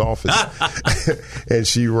for this office. And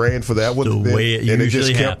she ran for that one. The way it and usually it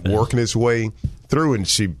just kept happens. working its way through. And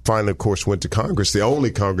she finally, of course, went to Congress, the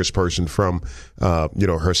only congressperson from,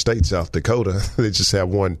 her state, South Dakota. They just have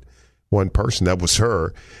one person. That was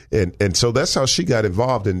her. And so that's how she got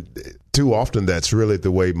involved. And too often that's really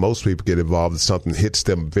the way most people get involved. If something hits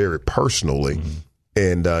them very personally. Mm-hmm.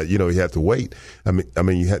 And, you have to wait. I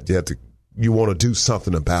mean, you want to do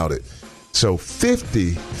something about it. So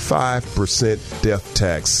 55% death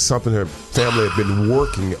tax, something her family had been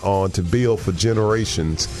working on to build for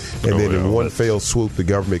generations. And then in one fell swoop, the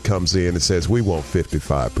government comes in and says, we want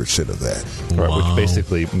 55% of that. Right, which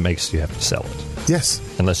basically makes you have to sell it. Yes.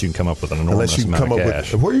 Unless you can come up with an enormous amount of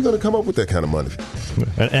cash. Where are you going to come up with that kind of money?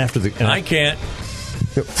 I can't.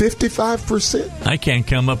 55%? I can't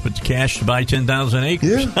come up with the cash to buy 10,000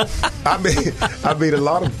 acres. Yeah. I mean, a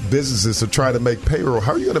lot of businesses are trying to make payroll.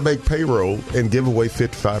 How are you going to make payroll and give away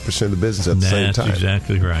 55% of the business at the same time? That's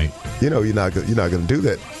exactly right. You're not going to do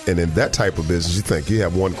that. And in that type of business, you think you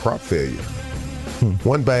have one crop failure,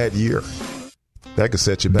 one bad year. That could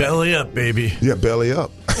set you back. Belly up, baby. Yeah, belly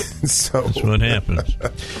up. So that's what happens.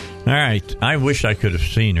 All right. I wish I could have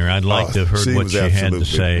seen her. I'd like to have heard what she had to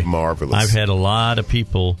say. Marvelous. I've had a lot of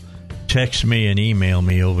people text me and email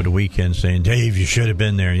me over the weekend saying, Dave, you should have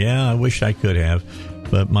been there. Yeah, I wish I could have.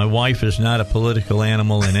 But my wife is not a political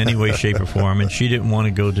animal in any way, shape, or form, and she didn't want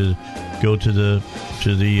to go to the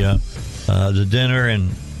dinner.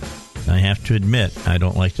 And I have to admit, I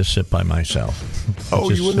don't like to sit by myself. Oh,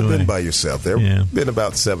 you wouldn't have been by yourself. There have been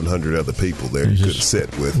about 700 other people there you could sit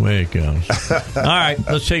with. The way it goes. All right,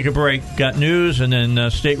 let's take a break. Got news, and then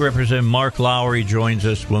State Representative Mark Lowry joins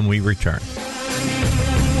us when we return.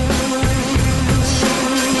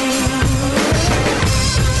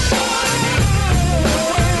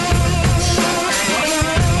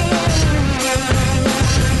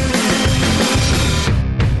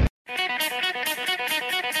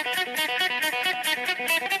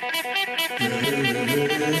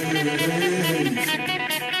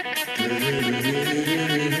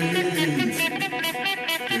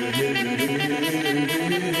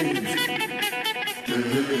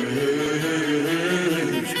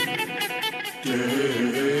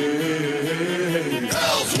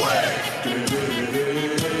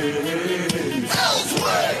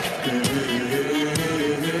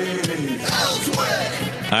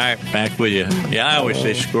 Back with you. Yeah, I always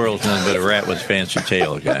say squirrel's nothing but a rat with a fancy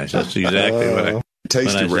tail, guys. That's exactly what I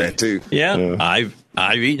tasty rat too. Yeah,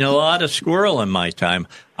 I've eaten a lot of squirrel in my time.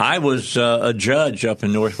 I was a judge up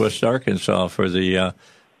in Northwest Arkansas for the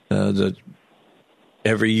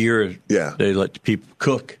every year they let people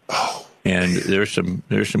cook. Oh, and there's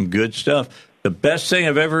some good stuff. The best thing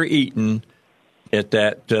I've ever eaten at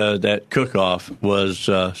that cook-off was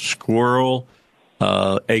squirrel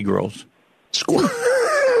egg rolls.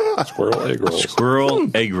 Squirrel egg rolls. Squirrel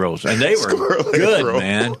egg rolls. And they were good,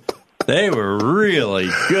 man. They were really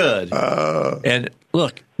good. And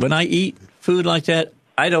look, when I eat food like that,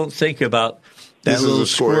 I don't think about that little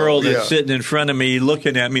squirrel that's sitting in front of me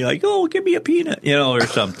looking at me like, oh, give me a peanut, or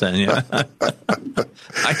something. I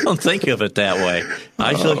don't think of it that way.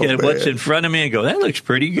 I just look at what's in front of me and go, that looks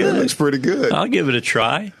pretty good. That looks pretty good. I'll give it a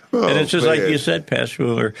try. And it's just like you said, Pastor,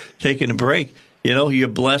 when we're taking a break. You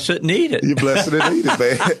bless it and eat it. You bless it and eat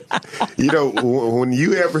it, man. When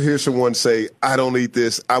you ever hear someone say, I don't eat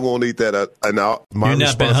this, I won't eat that, my You've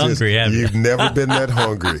not been hungry, have you? You've never been that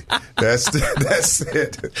hungry. That's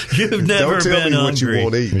it. You've never Don't tell been me hungry.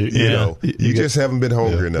 what you won't eat. You just haven't been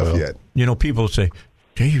hungry enough yet. People say,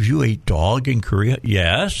 Dave, you ate dog in Korea?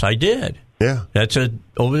 Yes, I did. Yeah. That's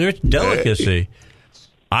over there, it's delicacy.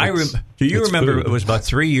 Do you remember food. It was about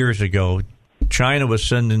 3 years ago, China was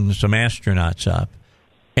sending some astronauts up,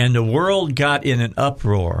 and the world got in an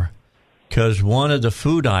uproar because one of the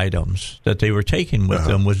food items that they were taking with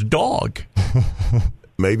them was dog.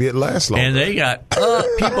 Maybe it lasts longer. And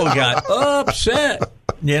people got upset.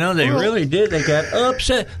 They really did. They got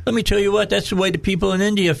upset. Let me tell you what, that's the way the people in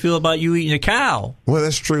India feel about you eating a cow. Well,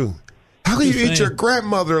 that's true. How can you eat your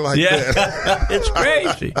grandmother like that? It's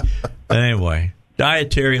crazy. Anyway,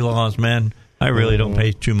 dietary laws, man. I really don't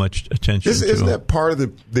pay too much attention to them. Isn't that part of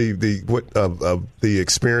the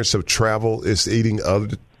experience of travel is eating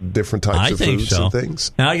other different types of foods and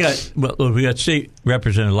things? Now we got State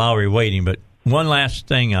Representative Lowry waiting, but one last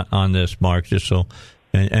thing on this, Mark, just so,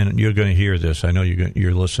 and you're going to hear this. I know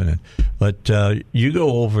you're listening, but you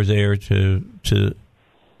go over there to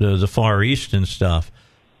the Far East and stuff.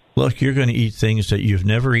 Look, you're going to eat things that you've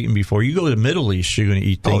never eaten before. You go to the Middle East, you're going to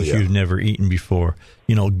eat things you've never eaten before.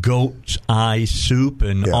 Goat's eye soup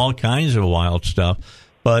and all kinds of wild stuff.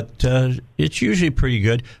 But it's usually pretty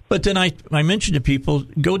good. But then I mentioned to people,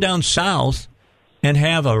 go down south and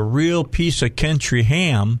have a real piece of country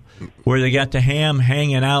ham where they got the ham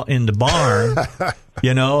hanging out in the barn,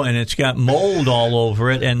 and it's got mold all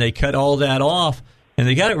over it, and they cut all that off. And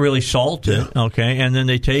they got it really salted, okay? And then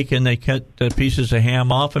they cut the pieces of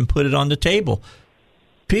ham off and put it on the table.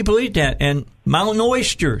 People eat that. And mountain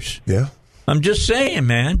oysters. Yeah. I'm just saying,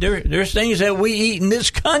 man, there's things that we eat in this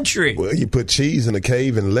country. Well, you put cheese in a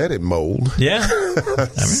cave and let it mold. Yeah. I'm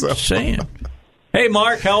just saying. Hey,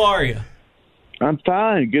 Mark, how are you? I'm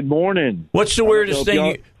fine. Good morning. What's the weirdest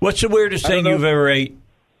thing you've ever ate?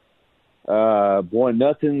 Boy,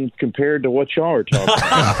 nothing compared to what y'all are talking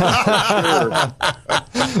about.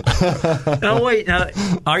 Now, wait. Now,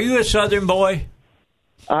 are you a Southern boy?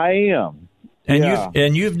 I am.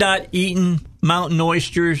 And you've not eaten mountain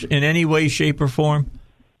oysters in any way, shape, or form?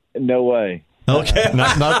 No way. Okay.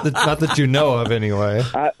 not that you know of, anyway.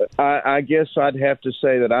 I guess I'd have to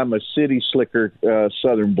say that I'm a city slicker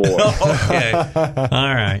Southern boy. Okay.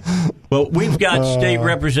 All right. Well, we've got State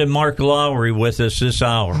Representative Mark Lowry with us this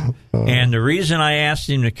hour. And the reason I asked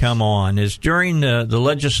him to come on is during the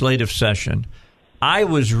legislative session, I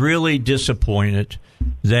was really disappointed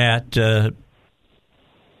that the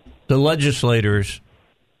legislators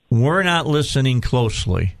were not listening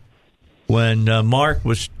closely when Mark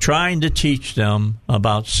was trying to teach them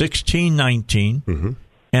about 1619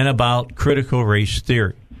 and about critical race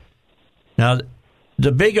theory. Now,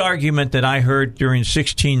 the big argument that I heard during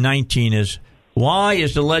 1619 is, why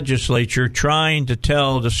is the legislature trying to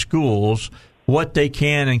tell the schools what they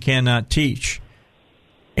can and cannot teach?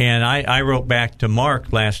 And I wrote back to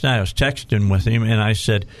Mark last night. I was texting with him, and I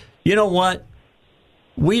said, you know what?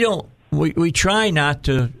 We try not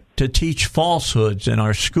to teach falsehoods in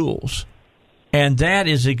our schools. And that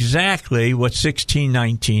is exactly what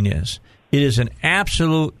 1619 is. It is an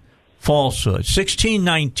absolute falsehood.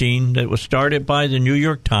 1619, that was started by the New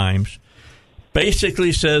York Times,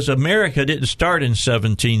 basically says America didn't start in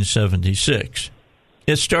 1776.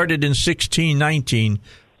 It started in 1619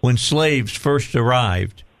 when slaves first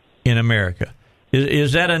arrived in America.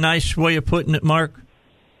 Is that a nice way of putting it, Mark?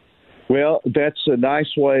 Well, that's a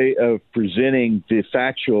nice way of presenting the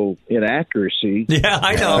factual inaccuracy. Yeah,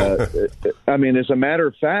 I know. I mean, as a matter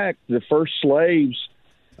of fact, the first slaves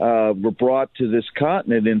were brought to this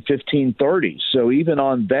continent in 1530. So even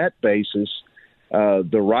on that basis,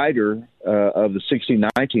 the writer of the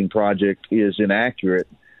 1619 Project is inaccurate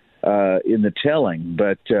in the telling.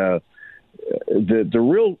 But the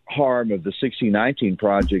real harm of the 1619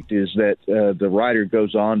 Project is that the writer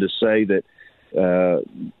goes on to say that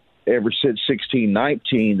ever since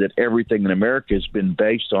 1619, that everything in America has been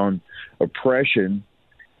based on oppression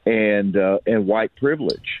and white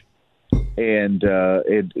privilege, and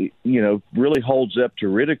it really holds up to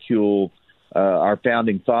ridicule our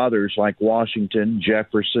founding fathers like Washington,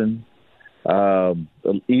 Jefferson,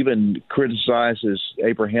 even criticizes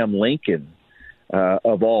Abraham Lincoln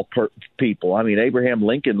of all people. I mean, Abraham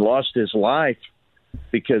Lincoln lost his life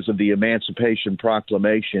because of the Emancipation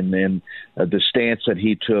Proclamation and the stance that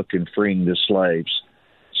he took in freeing the slaves.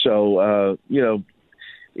 So,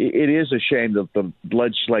 it is a shame that the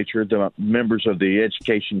legislature, the members of the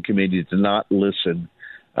Education Committee, did not listen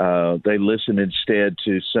They listen instead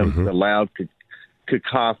to some the loud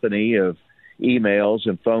cacophony of emails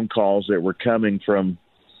and phone calls that were coming from,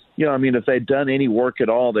 if they'd done any work at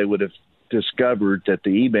all, they would have discovered that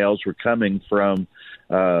the emails were coming from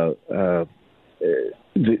the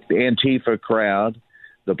Antifa crowd,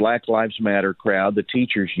 the Black Lives Matter crowd, the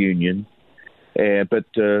teachers union. But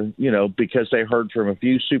because they heard from a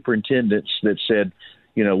few superintendents that said,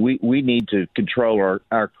 we need to control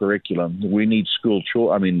our curriculum. We need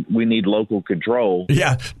we need local control.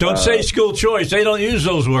 Yeah, don't say school choice. They don't use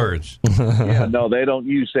those words. Yeah, no, they don't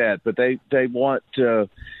use that. But they want, and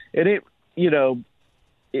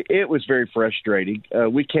it was very frustrating.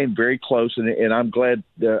 We came very close, and I'm glad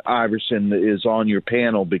Iverson is on your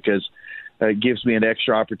panel because it gives me an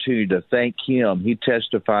extra opportunity to thank him. He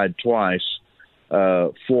testified twice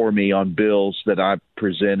for me on bills that I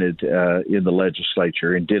presented in the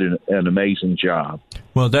legislature and did an amazing job.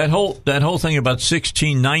 Well, that whole thing about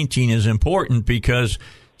 1619 is important because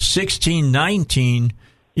 1619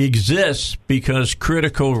 exists because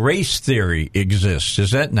critical race theory exists.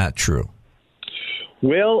 Is that not true?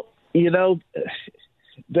 Well, they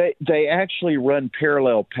actually run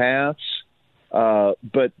parallel paths,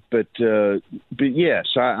 but yes,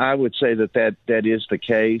 I would say that is the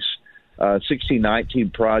case. 1619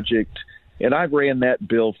 project, and I ran that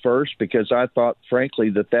bill first because I thought,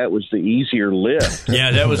 frankly, that was the easier lift.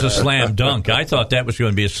 Yeah, that was a slam dunk. I thought that was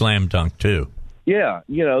going to be a slam dunk too. Yeah,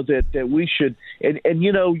 that we should, and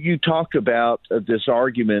you talk about this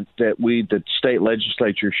argument that the state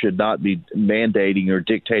legislature should not be mandating or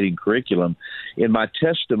dictating curriculum. In my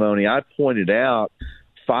testimony, I pointed out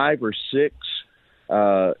 5 or 6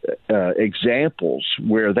 examples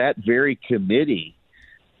where that very committee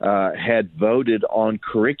had voted on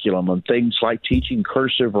curriculum on things like teaching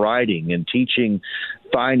cursive writing and teaching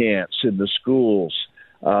finance in the schools.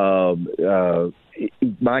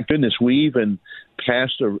 My goodness, we even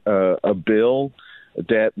passed a bill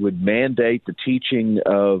that would mandate the teaching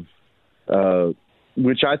of,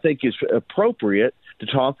 which I think is appropriate, to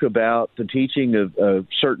talk about the teaching of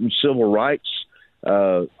certain civil rights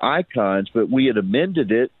icons, but we had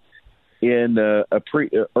amended it in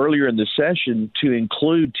earlier in the session to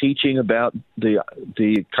include teaching about the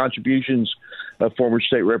contributions of former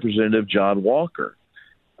state representative John Walker.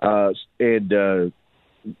 And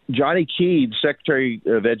Johnny Keene, Secretary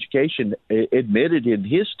of Education, admitted in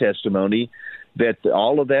his testimony that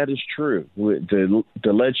all of that is true. The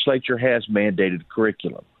legislature has mandated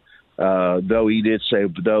curriculum, though he did say,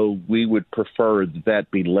 though we would prefer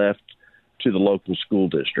that be left to the local school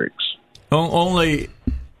districts. Only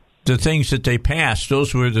the things that they passed,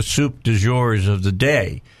 those were the soup du jours of the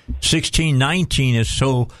day. 1619 is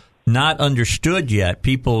so not understood yet.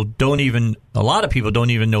 A lot of people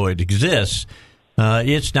don't even know it exists.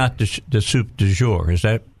 It's not the soup du jour. Is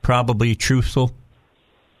that probably truthful?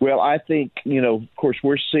 Well, I think, of course,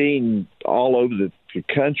 we're seeing all over the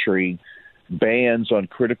country bans on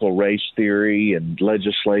critical race theory and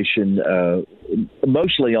legislation,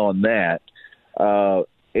 mostly on that.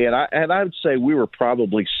 And I would say we were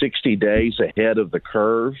probably 60 days ahead of the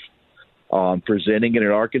curve on presenting it in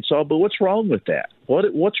Arkansas. But what's wrong with that?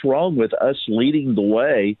 What's wrong with us leading the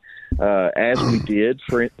way, as we did,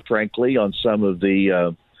 frankly, on some of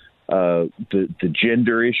the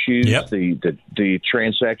gender issues, yep, the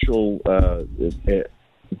transsexual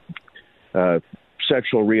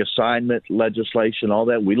sexual reassignment legislation, all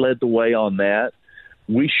that? We led the way on that.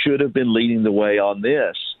 We should have been leading the way on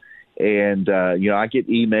this. And, I get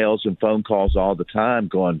emails and phone calls all the time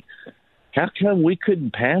going, how come we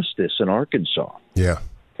couldn't pass this in Arkansas? Yeah.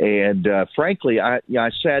 And frankly, I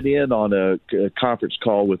sat in on a conference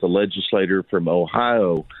call with a legislator from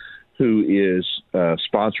Ohio who is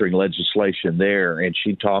sponsoring legislation there. And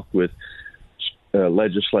she talked with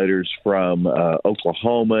legislators from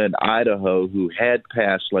Oklahoma and Idaho who had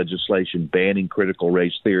passed legislation banning critical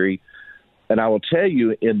race theory. And I will tell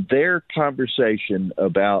you, in their conversation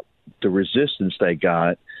about the resistance they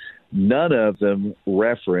got, none of them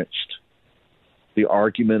referenced the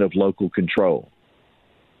argument of local control.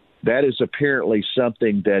 That is apparently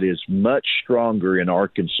something that is much stronger in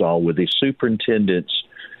Arkansas, where the superintendents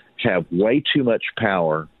have way too much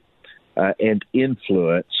power and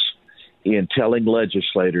influence in telling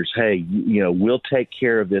legislators, hey, we'll take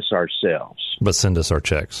care of this ourselves. But send us our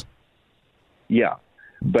checks. Yeah,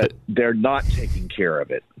 but they're not taking care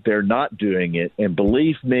of it. They're not doing it. And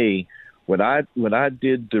believe me, when I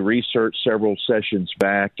did the research several sessions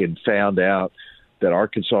back and found out that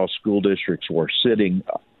Arkansas school districts were sitting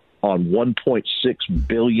on $1.6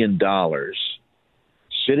 billion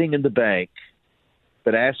sitting in the bank,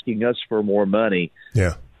 but asking us for more money.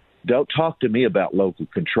 Yeah. don't talk to me about local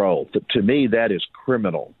control. To me, that is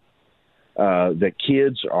criminal. That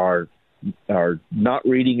kids are not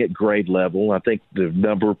reading at grade level. I think the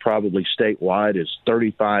number probably statewide is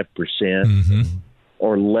 35%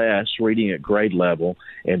 or less reading at grade level,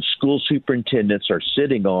 and school superintendents are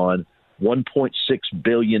sitting on $1.6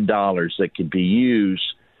 billion that could be used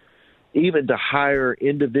even to hire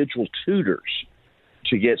individual tutors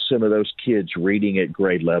to get some of those kids reading at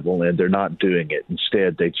grade level, and they're not doing it.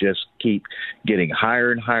 Instead, they just keep getting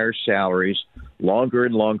higher and higher salaries, longer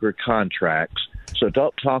and longer contracts. So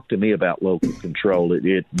don't talk to me about local control.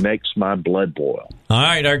 It makes my blood boil. All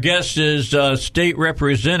right, our guest is State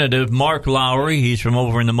Representative Mark Lowry. He's from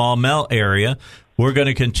over in the Maumelle area. We're going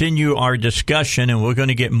to continue our discussion, and we're going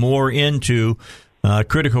to get more into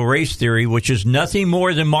critical race theory, which is nothing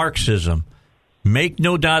more than Marxism. Make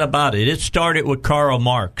no doubt about it. It started with Karl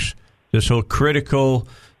Marx, this whole critical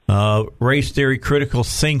race theory, critical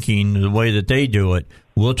thinking, the way that they do it.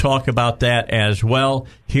 We'll talk about that as well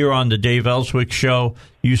here on the Dave Elswick Show.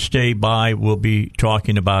 You stay by. We'll be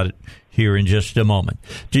talking about it here in just a moment.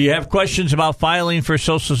 Do you have questions about filing for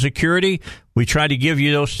Social Security? We try to give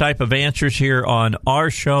you those type of answers here on our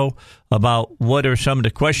show about what are some of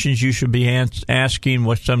the questions you should be asking,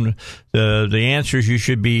 what some of the answers you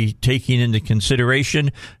should be taking into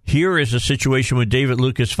consideration. Here is a situation where David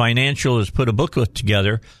Lucas Financial has put a booklet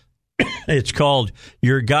together. It's called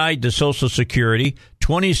Your Guide to Social Security,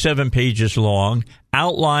 27 pages long,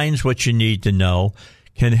 outlines what you need to know,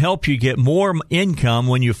 can help you get more income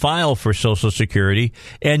when you file for Social Security.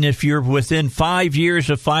 And if you're within 5 years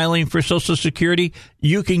of filing for Social Security,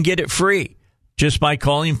 you can get it free just by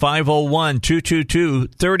calling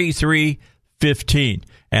 501-222-3315.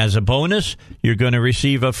 As a bonus, you're going to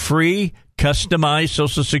receive a free customized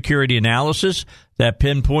Social Security analysis that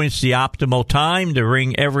pinpoints the optimal time to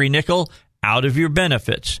wring every nickel out of your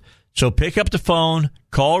benefits. So pick up the phone,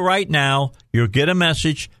 call right now. You'll get a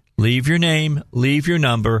message. Leave your name, leave your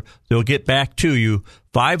number. They'll get back to you.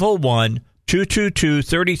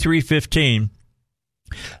 501-222-3315.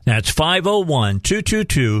 That's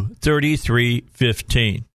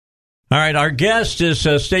 501-222-3315. All right, our guest is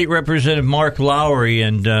State Representative Mark Lowry.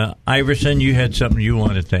 And Iverson, you had something you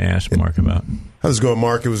wanted to ask Mark about. How's it going,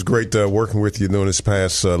 Mark? It was great working with you during this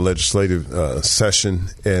past legislative session.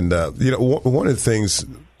 And, one of the things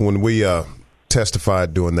when we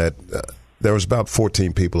testified doing that, there was about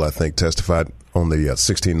 14 people, I think, testified on the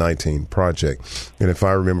 1619 project. And if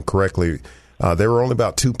I remember correctly, there were only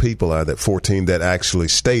about 2 people out of that 14 that actually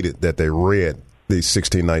stated that they read the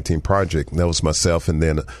 1619 project. And that was myself and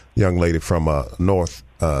then a young lady from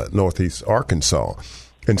Northeast Arkansas.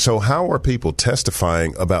 And so how are people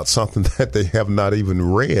testifying about something that they have not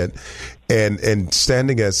even read and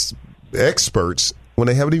standing as experts when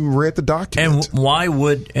they haven't even read the document? And why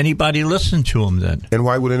would anybody listen to them then? And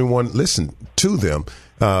why would anyone listen to them?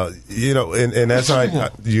 And as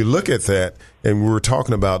you look at that, and we were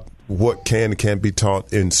talking about what can and can't be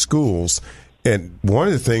taught in schools, and one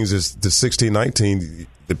of the things is the 1619,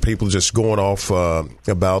 the people just going off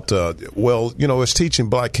about, it's teaching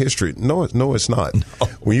black history. No, it's not. No.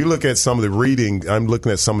 When you look at some of the reading, I'm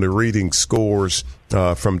looking at some of the reading scores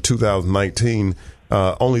from 2019,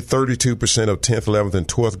 only 32% of 10th, 11th, and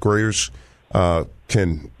 12th graders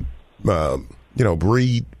can,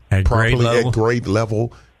 read properly at grade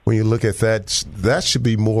level. When you look at that, that should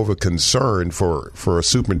be more of a concern for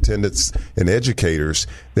superintendents and educators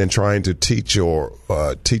than trying to teach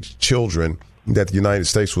children that the United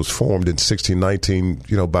States was formed in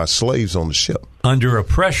 1619, by slaves on the ship. Under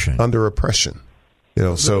oppression.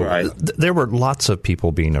 So right. There were lots of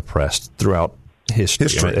people being oppressed throughout history.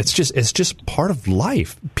 I mean, it's just part of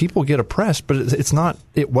life. People get oppressed, but it's not.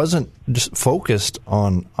 It wasn't just focused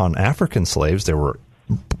on African slaves. There were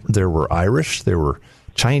Irish. There were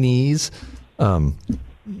Chinese.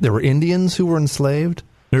 There were Indians who were enslaved.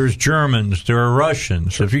 There's Germans. There are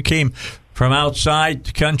Russians. Sure. If you came from outside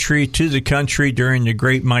the country to the country during the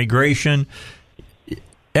Great Migration,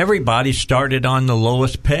 everybody started on the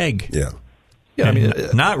lowest peg. Yeah. Yeah, I mean,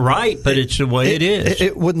 not right, but it's the way it is.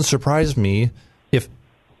 It wouldn't surprise me if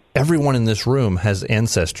everyone in this room has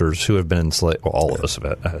ancestors who have been enslaved. Well, all of us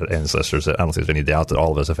have had ancestors. I don't think there's any doubt that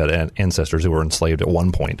all of us have had ancestors who were enslaved at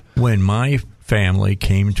one point. When my family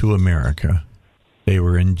came to America, they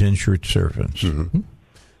were indentured servants. Mm-hmm.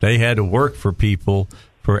 They had to work for people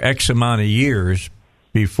for X amount of years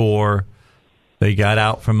before they got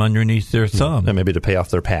out from underneath their thumb. And maybe to pay off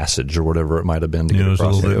their passage or whatever it might have been to get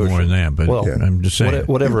across the ocean. It was a little bit more than that, but I'm just saying.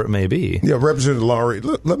 Whatever it may be. Yeah, Representative Lowry,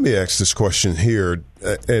 let me ask this question here,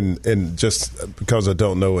 and just because I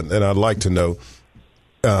don't know, and I'd like to know,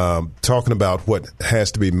 talking about what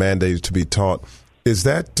has to be mandated to be taught. Is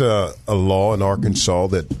that a law in Arkansas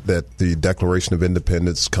that the Declaration of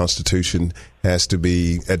Independence Constitution has to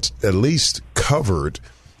be at least covered?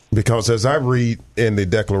 Because as I read in the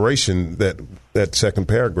Declaration, that second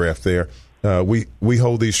paragraph there, we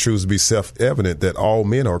hold these truths to be self-evident that all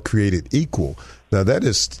men are created equal. Now, that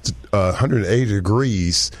is 180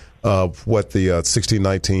 degrees of what the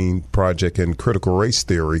 1619 Project and critical race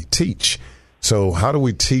theory teach. So how do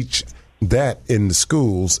we teach that in the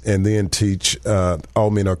schools and then teach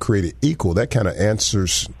all men are created equal? That kind of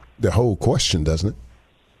answers the whole question, doesn't it?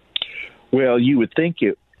 Well, you would think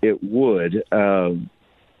it would,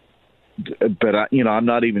 but I'm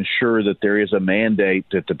not even sure that there is a mandate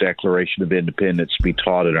that the Declaration of Independence be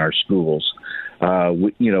taught in our schools.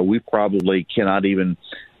 We probably cannot even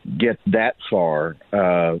get that far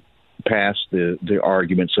past the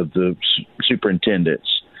arguments of the superintendents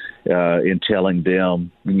in telling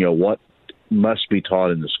them, what must be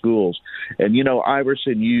taught in the schools. And,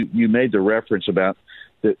 Iverson, you made the reference about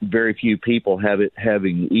that very few people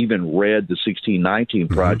having even read the 1619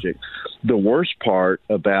 Project. Mm-hmm. The worst part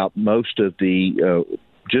about most of the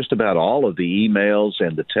just about all of the emails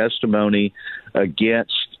and the testimony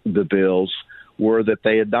against the bills were that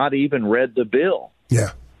they had not even read the bill.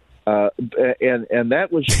 Yeah. And that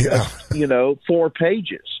was just, 4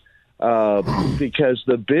 pages. Because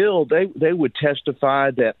the bill, they would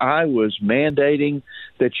testify that I was mandating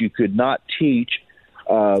that you could not teach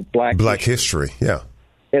black history. Yeah.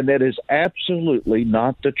 And that is absolutely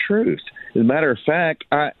not the truth. As a matter of fact,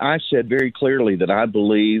 I said very clearly that I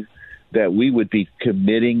believe that we would be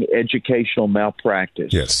committing educational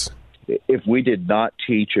malpractice. Yes. If we did not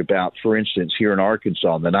teach about, for instance, here in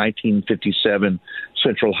Arkansas, the 1957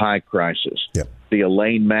 Central High Crisis, the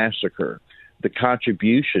Elaine Massacre, the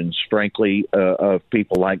contributions, frankly, of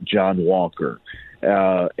people like John Walker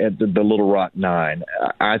and the Little Rock Nine.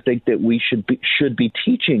 I think that we should be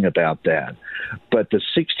teaching about that. But the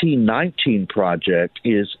 1619 Project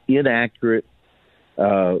is inaccurate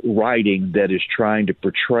writing that is trying to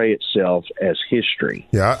portray itself as history.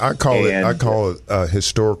 Yeah, I call it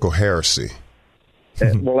historical heresy.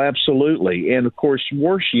 Well, absolutely. And, of course,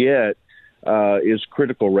 worse yet, is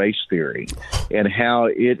critical race theory and how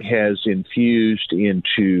it has infused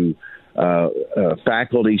into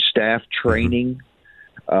faculty staff training,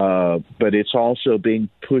 but it's also being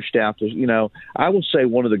pushed out to, I will say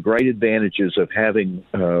one of the great advantages of having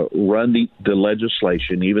run the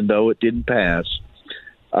legislation, even though it didn't pass,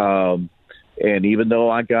 and even though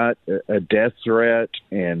I got a death threat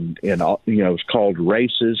and it's called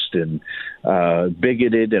racist and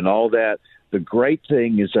bigoted and all that, the great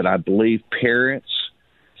thing is that I believe parents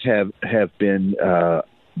have been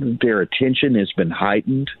their attention has been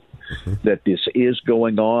heightened, that this is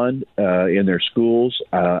going on in their schools.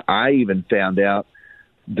 I even found out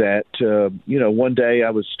that one day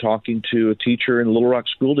I was talking to a teacher in Little Rock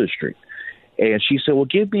School District, and she said, "Well,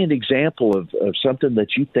 give me an example of something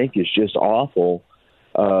that you think is just awful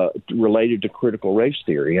related to critical race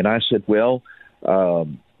theory." And I said, "Well,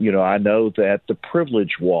 I know that the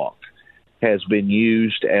privilege walk has been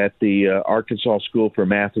used at the Arkansas School for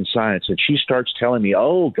Math and Science." And she starts telling me,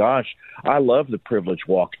 "Oh, gosh, I love the privilege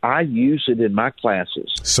walk. I use it in my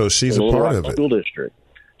classes." So she's a part of it. School district.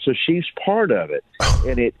 So she's part of it.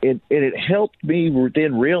 And it helped me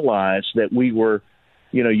then realize that we were,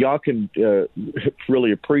 y'all can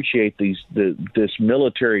really appreciate this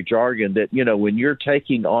military jargon that, when you're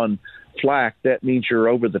taking on flak, that means you're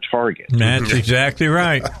over the target. That's exactly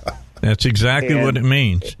right. That's exactly what it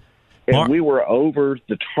means. And we were over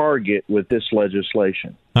the target with this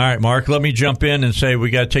legislation. All right, Mark, let me jump in and say we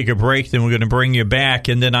got to take a break, then we're going to bring you back,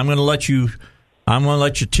 and then I'm going to let you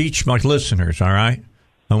teach my listeners, all right?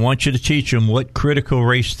 I want you to teach them what critical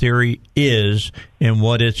race theory is and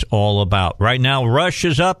what it's all about. Right now, Rush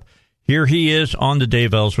is up. Here he is on the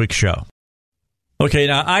Dave Elswick Show. Okay,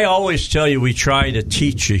 now I always tell you we try to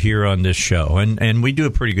teach you here on this show, and we do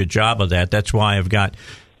a pretty good job of that. That's why I've got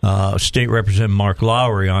State Representative Mark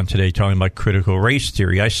Lowry on today talking about critical race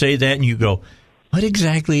theory. I say that and you go, what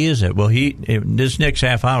exactly is it? Well, this next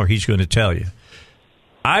half hour, he's going to tell you.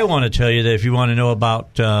 I want to tell you that if you want to know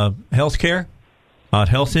about health care, about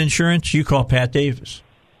health insurance, you call Pat Davis.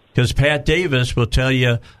 Because Pat Davis will tell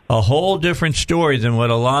you a whole different story than what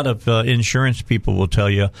a lot of insurance people will tell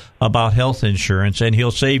you about health insurance, and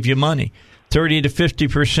he'll save you money, 30 to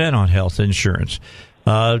 50% on health insurance.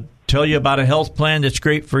 Tell you about a health plan that's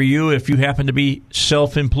great for you if you happen to be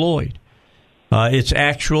self-employed. It's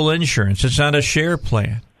actual insurance. It's not a share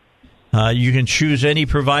plan. You can choose any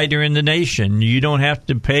provider in the nation. You don't have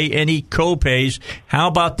to pay any co-pays. How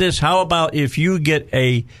about this? How about if you get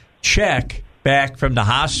a check back from the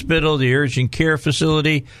hospital, the urgent care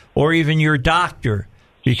facility, or even your doctor,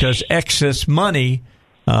 because excess money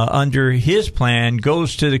under his plan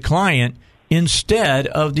goes to the client instead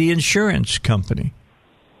of the insurance company.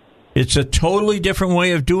 It's a totally different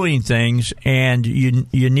way of doing things, and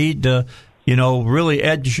you need to, really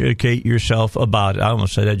educate yourself about it. I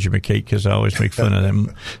almost said educate because I always make fun of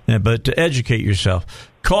them, but to educate yourself.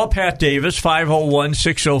 Call Pat Davis,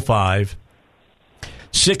 501-605-6935,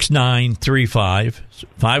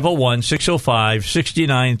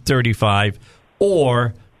 501-605-6935,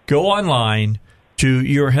 or go online to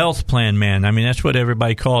Your Health Plan Man. I mean, that's what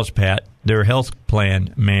everybody calls Pat, their health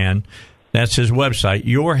plan man. That's his website,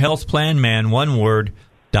 yourhealthplanman, one word,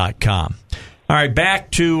 .com. All right,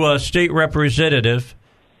 back to State Representative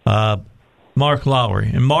Mark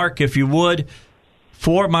Lowry. And Mark, if you would,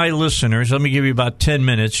 for my listeners, let me give you about 10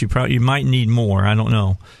 minutes. You might need more. I don't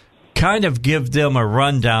know. Kind of give them a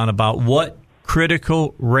rundown about what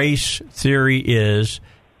critical race theory is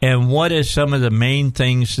and what is some of the main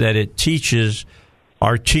things that it teaches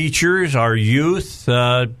our teachers, our youth,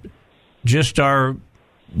 just our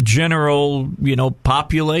general,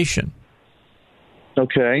 population.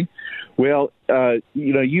 Okay. Well,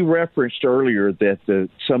 you referenced earlier that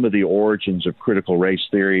some of the origins of critical race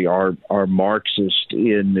theory are Marxist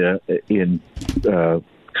in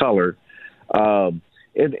color, and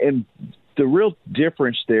the real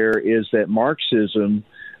difference there is that Marxism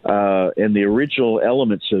and the original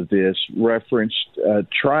elements of this referenced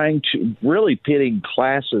trying to really pitting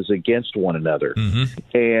classes against one another,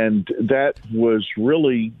 and that was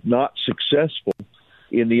really not successful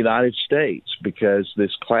in the United States because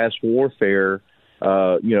this class warfare,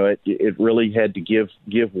 it really had to give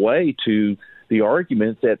way to the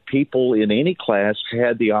argument that people in any class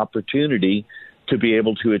had the opportunity to be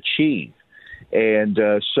able to achieve. And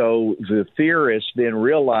so the theorists then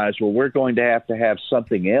realized, well, we're going to have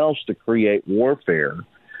something else to create warfare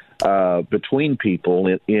between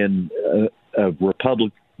people in a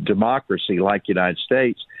republic democracy like the United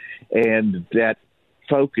States, and that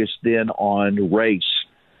focused then on race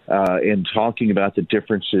and talking about the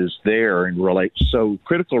differences there and relate. So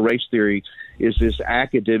critical race theory is this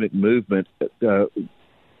academic movement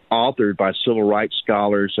authored by civil rights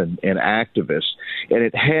scholars and activists, and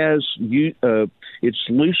it has it's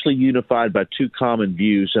loosely unified by two common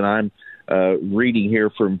views, and I'm reading here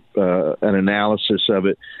from an analysis of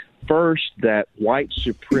it. First, that white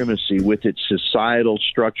supremacy with its societal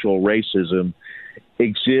structural racism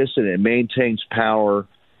exists and it maintains power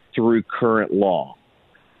through current law.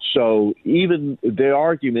 So even the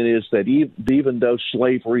argument is that even though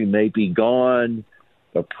slavery may be gone,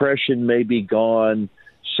 oppression may be gone,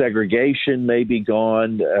 segregation may be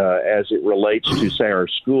gone as it relates to, say, our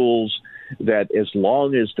schools, that as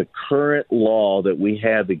long as the current law that we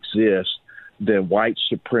have exists, then white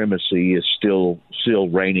supremacy is still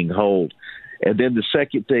reigning hold. And then the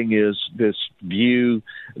second thing is this view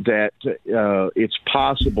that it's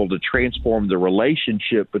possible to transform the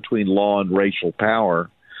relationship between law and racial power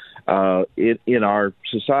in our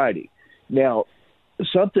society. Now,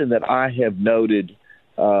 something that I have noted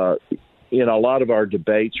in a lot of our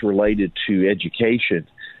debates related to education,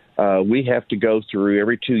 we have to go through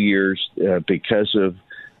every 2 years because of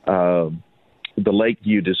the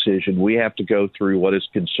Lakeview decision. We have to go through what is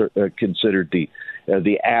considered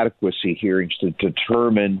the adequacy hearings to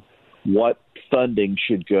determine what funding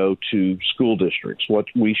should go to school districts, what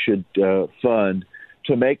we should fund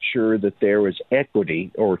to make sure that there is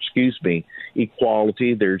equality,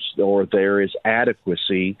 there is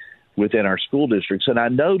adequacy within our school districts. And I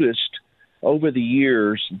noticed over the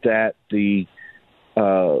years that the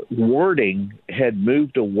wording had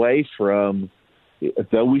moved away from,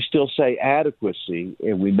 though we still say adequacy,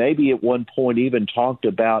 and we maybe at one point even talked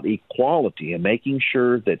about equality and making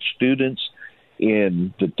sure that students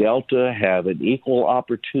in the Delta have an equal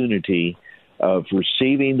opportunity of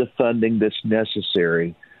receiving the funding that's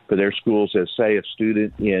necessary for their schools as, say, a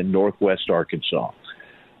student in Northwest Arkansas.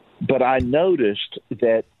 But I noticed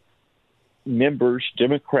that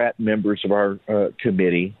Democrat members of our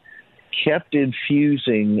committee, kept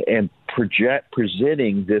infusing and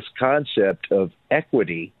presenting this concept of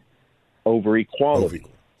equity over equality.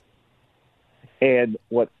 And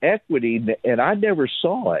what equity, and I never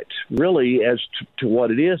saw it really as to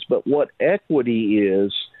what it is, but what equity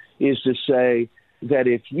is to say that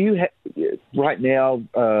if you right now,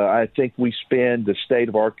 I think we spend, the state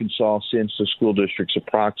of Arkansas sends to school districts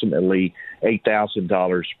approximately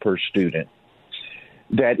 $8,000 per student.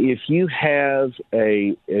 that if you have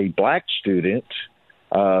a black student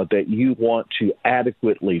that you want to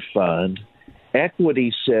adequately fund,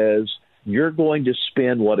 equity says you're going to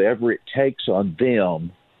spend whatever it takes on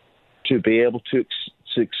them to be able to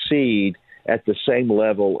succeed at the same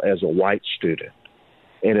level as a white student.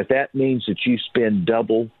 And if that means that you spend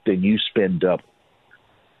double, then you spend double.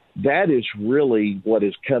 That is really what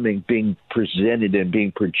is being presented and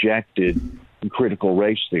being projected in critical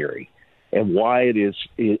race theory, and why it is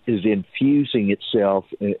infusing itself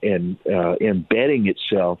and embedding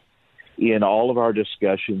itself in all of our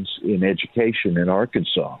discussions in education in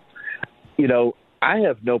Arkansas. You know, I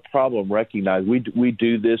have no problem recognizing we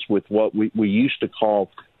do this with what we used to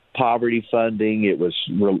call poverty funding. It was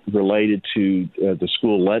related to the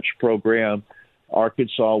school lunch program.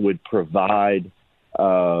 Arkansas would provide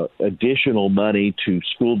additional money to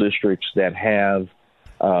school districts that have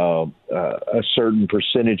a certain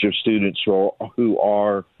percentage of students who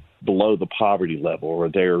are below the poverty level, or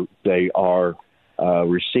they are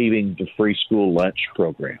receiving the free school lunch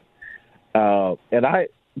program.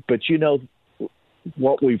 But you know,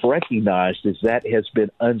 what we've recognized is that has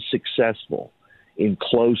been unsuccessful in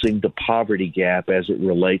closing the poverty gap as it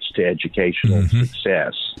relates to educational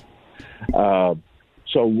success.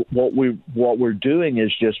 So what we're doing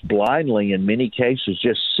is just blindly, in many cases,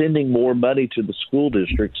 just sending more money to the school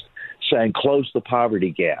districts, saying close the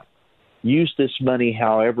poverty gap. Use this money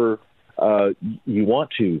however you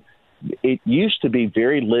want to. It used to be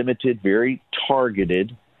very limited, very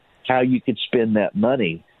targeted, how you could spend that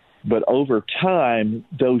money. But over time,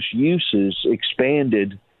 those uses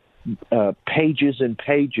expanded pages and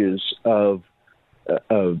pages of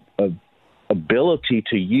ability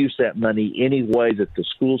to use that money any way that the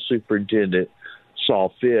school superintendent saw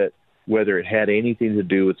fit, whether it had anything to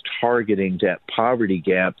do with targeting that poverty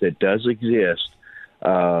gap that does exist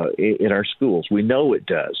in our schools. We know it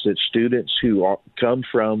does, that students who come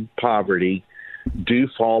from poverty do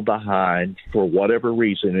fall behind for whatever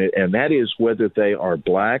reason, and that is whether they are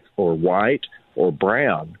black or white or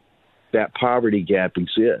brown, that poverty gap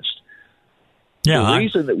exists. Yeah, the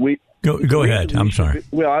reason that we... Go ahead. I'm sorry.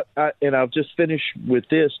 Well, and I'll just finish with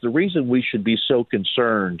this. The reason we should be so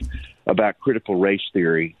concerned about critical race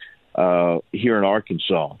theory here in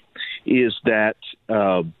Arkansas is that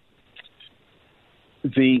the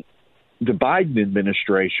Biden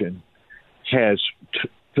administration has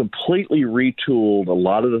completely retooled a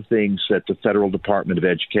lot of the things that the Federal Department of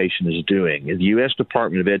Education is doing. In the U.S.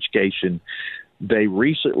 Department of Education, they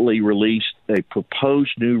recently released a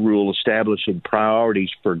proposed new rule establishing priorities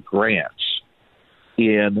for grants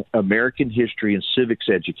in American history and civics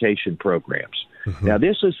education programs. Now,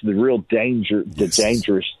 this is the real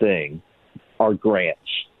dangerous thing, are grants.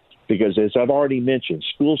 Because as I've already mentioned,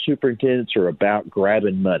 school superintendents are about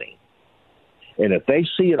grabbing money. And if they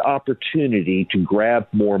see an opportunity to grab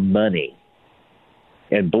more money,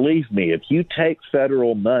 and believe me, if you take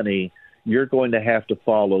federal money, you're going to have to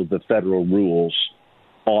follow the federal rules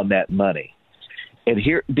on that money. And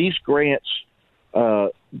here, these grants,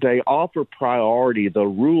 they offer priority. The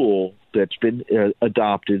rule that's been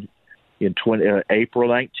adopted in April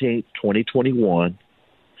 19th, 2021,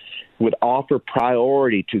 would offer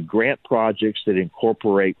priority to grant projects that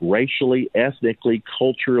incorporate racially, ethnically,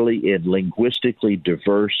 culturally, and linguistically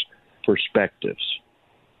diverse perspectives.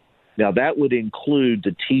 Now, that would include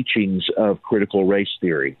the teachings of critical race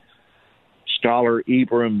theory. Scholar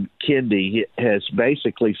Ibram Kendi has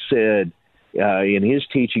basically said in his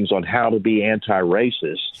teachings on how to be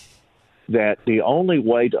anti-racist that the only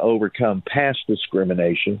way to overcome past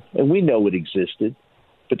discrimination, and we know it existed,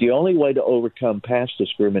 but the only way to overcome past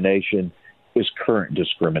discrimination is current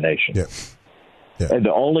discrimination. Yeah. Yeah. And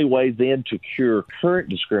the only way then to cure current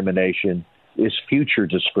discrimination is future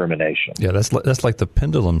discrimination. Yeah, that's like the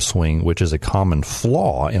pendulum swing, which is a common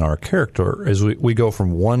flaw in our character, as we go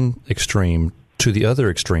from one extreme to the other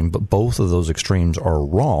extreme, but both of those extremes are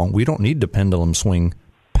wrong. We don't need to pendulum swing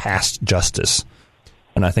past justice.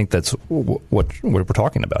 And I think that's what we're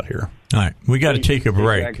talking about here. All right, we got to take a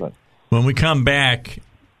break. Exactly. When we come back,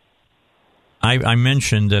 I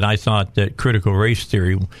mentioned that I thought that critical race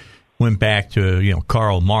theory went back to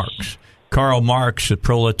Karl Marx. Karl Marx, the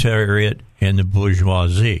proletariat and the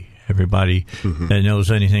bourgeoisie. Everybody that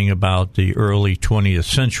knows anything about the early 20th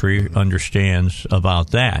century understands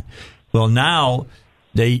about that. Well, now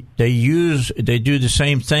they do the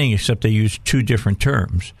same thing, except they use two different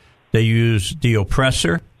terms. They use the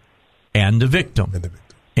oppressor and the victim.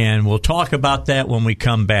 And we'll talk about that when we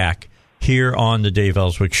come back here on the Dave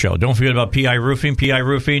Elswick Show. Don't forget about PI Roofing. PI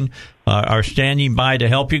Roofing are standing by to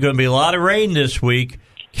help you. Going to be a lot of rain this week.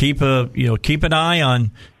 keep an eye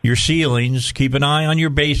on your ceilings, keep an eye on your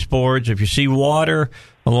baseboards. If you see water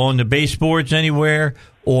along the baseboards anywhere,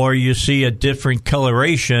 or you see a different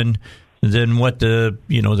coloration than what the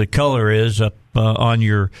color is up on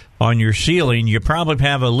your ceiling, you probably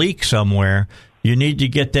have a leak somewhere. You need to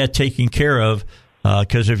get that taken care of,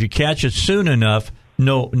 because if you catch it soon enough,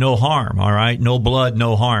 no harm. All right, no blood,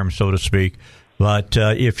 no harm, so to speak. But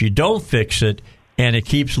if you don't fix it and it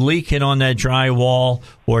keeps leaking on that dry wall,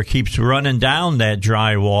 or it keeps running down that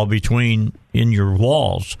dry wall in your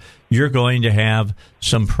walls, you're going to have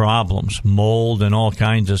some problems, mold and all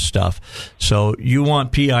kinds of stuff. So you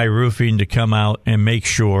want PI Roofing to come out and make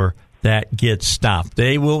sure that gets stopped.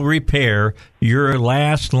 They will repair your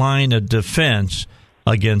last line of defense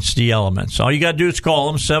against the elements. All you got to do is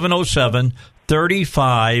call them,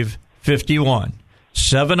 707-3551.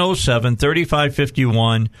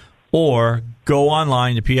 707-3551, or go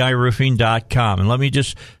online to piroofing.com. And let me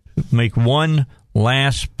just make one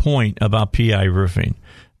last point about PI Roofing.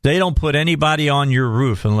 They don't put anybody on your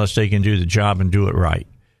roof unless they can do the job and do it right.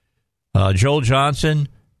 Joel Johnson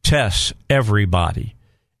tests everybody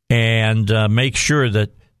and make sure that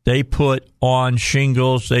they put on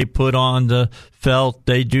shingles, they put on the felt,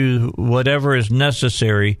 they do whatever is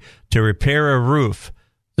necessary to repair a roof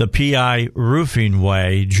the PI Roofing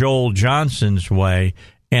way, Joel Johnson's way,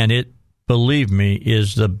 and it, believe me,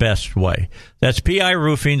 is the best way. That's PI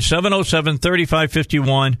Roofing,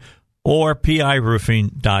 707-3551, or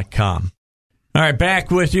piroofing.com. All right, back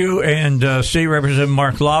with you, and State Representative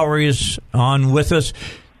Mark Lowry is on with us.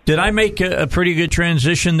 Did I make a pretty good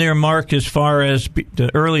transition there, Mark, as far as the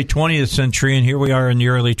early 20th century, and here we are in the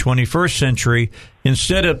early 21st century?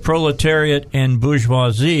 Instead of proletariat and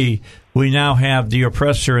bourgeoisie, we now have the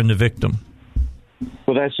oppressor and the victim.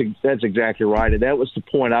 Well, that's exactly right, and that was the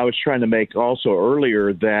point I was trying to make also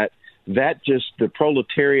earlier, that just the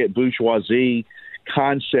proletariat bourgeoisie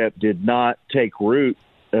concept did not take root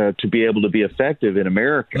to be able to be effective in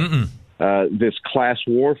America. This class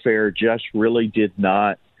warfare just really did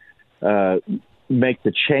not make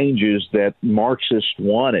the changes that Marxists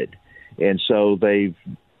wanted. And so they've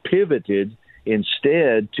pivoted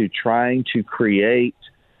instead to trying to create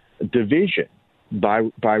division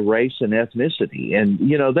by race and ethnicity. And,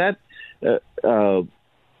 that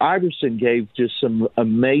Iverson gave just some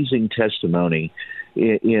amazing testimony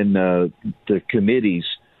in the committees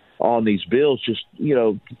on these bills, just,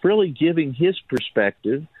 really giving his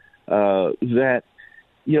perspective that,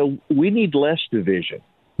 we need less division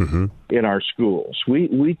in our schools.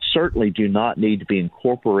 We certainly do not need to be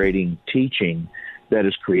incorporating teaching that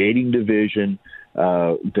is creating division,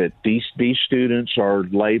 that these students are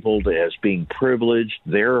labeled as being privileged,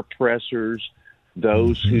 they're oppressors.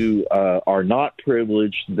 Those who are not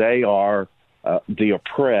privileged, they are the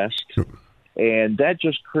oppressed. And that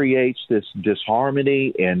just creates this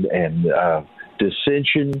disharmony and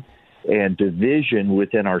dissension and division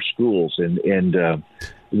within our schools. And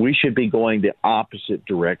we should be going the opposite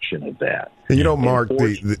direction of that. And Mark,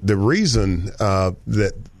 the reason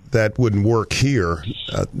that wouldn't work here,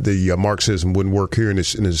 the Marxism wouldn't work here in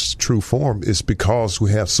its true form, is because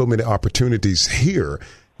we have so many opportunities here.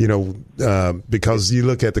 Because you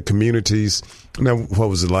look at the communities. Now, what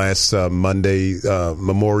was the last Monday,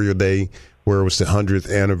 Memorial Day, where it was the 100th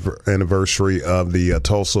anniversary of the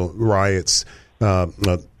Tulsa riots?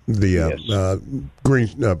 Green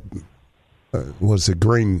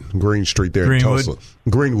Street there in Tulsa.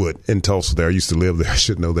 Greenwood in Tulsa there. I used to live there. I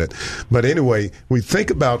should know that. But anyway, we think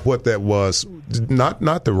about what that was,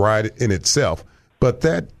 not the riot in itself, but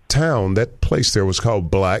that town, that place there was called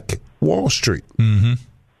Black Wall Street. Mm-hmm.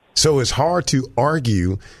 So it's hard to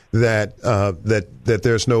argue that that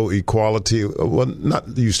there's no equality. Well,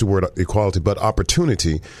 not use the word equality, but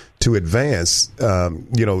opportunity to advance.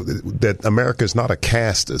 That America is not a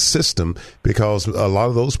caste system, because a lot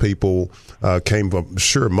of those people came from.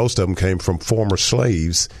 Sure, most of them came from former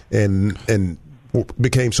slaves and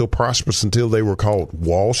became so prosperous until they were called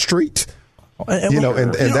Wall Street. And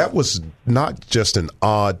that was not just an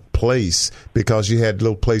odd place, because you had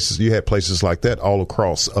places like that all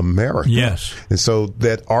across America. Yes. And so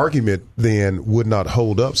that argument then would not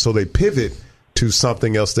hold up. So they pivot to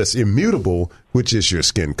something else that's immutable, which is your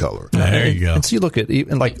skin color. There you go. And so you look at,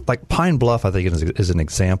 and like Pine Bluff, I think is an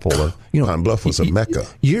example of, Pine Bluff was a mecca.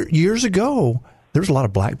 Years ago, there was a lot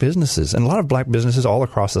of black businesses, and a lot of black businesses all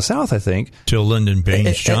across the South, I think. Till Lyndon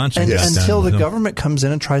Baines Johnson. Until the government comes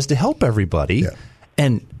in and tries to help everybody. Yeah.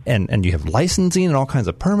 And you have licensing and all kinds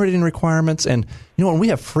of permitting requirements. And, when we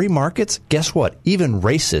have free markets, guess what? Even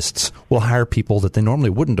racists will hire people that they normally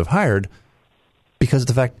wouldn't have hired because of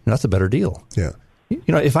the fact that's a better deal. Yeah.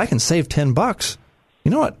 If I can save $10,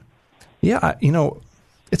 you know what? Yeah,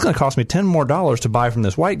 it's going to cost me $10 more to buy from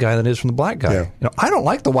this white guy than it is from the black guy. Yeah. I don't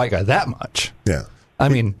like the white guy that much. Yeah.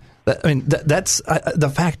 That's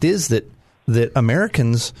the fact is that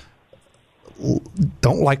Americans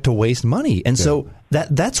don't like to waste money, and so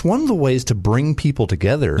that's one of the ways to bring people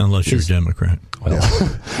together. Unless you're a Democrat. Well,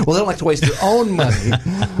 they don't like to waste their own money.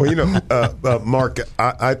 Well, Mark,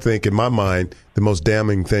 I think in my mind, the most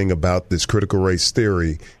damning thing about this critical race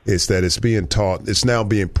theory is that it's being taught, it's now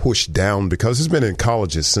being pushed down because it's been in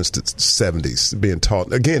colleges since the 70s, being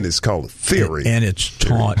taught. Again, it's called theory. And it's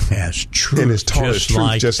taught as truth. And it's taught as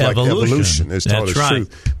truth, just like evolution. It's taught as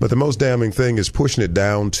truth. But the most damning thing is pushing it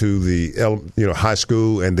down to the high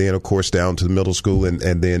school, and then, of course, down to the middle school, and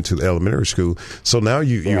then to the elementary school. So now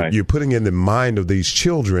you're putting in the mind of these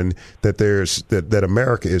children that that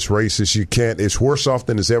America is racist. It's worse off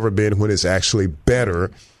than it's ever been, when it's actually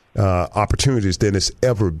better opportunities than it's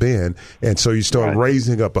ever been. And so you start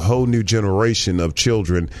raising up a whole new generation of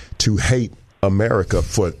children to hate America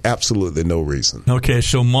for absolutely no reason. Okay,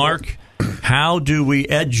 so Mark, how do we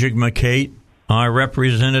educate our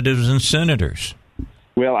representatives and senators?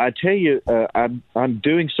 Well, I tell you, I'm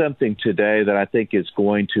doing something today that I think is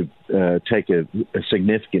going to take a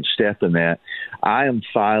significant step in that. I am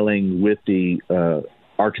filing with the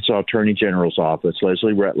Arkansas Attorney General's office,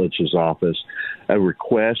 Leslie Rutledge's office, a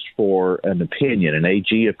request for an opinion, an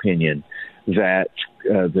AG opinion, that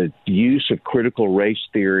the use of critical race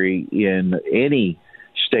theory in any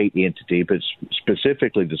state entity, but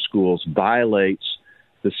specifically the schools, violates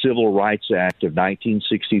the Civil Rights Act of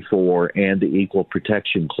 1964 and the Equal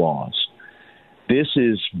Protection Clause. This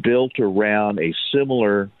is built around a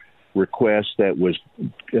similar request that was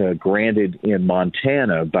granted in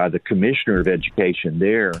Montana by the Commissioner of Education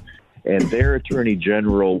there, and their Attorney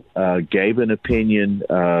General gave an opinion,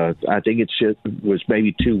 I think it was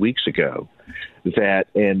maybe 2 weeks ago, that,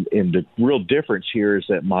 and the real difference here is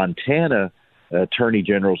that Montana Attorney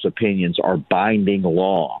General's opinions are binding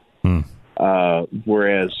law.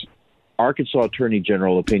 Whereas Arkansas Attorney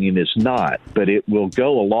General opinion is not, but it will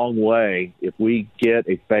go a long way if we get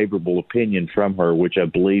a favorable opinion from her, which I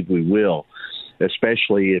believe we will,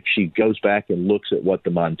 especially if she goes back and looks at what the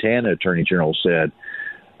Montana Attorney General said.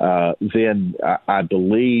 Then I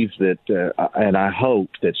believe that, and I hope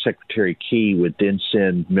that Secretary Key would then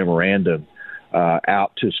send memorandum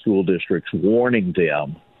out to school districts warning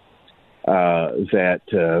them that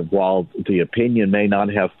while the opinion may not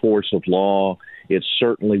have force of law, it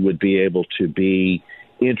certainly would be able to be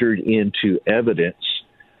entered into evidence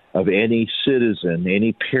of any citizen,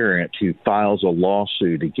 any parent who files a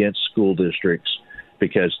lawsuit against school districts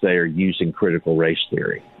because they are using critical race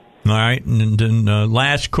theory. All right. And then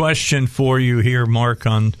last question for you here, Mark,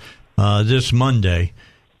 on this Monday,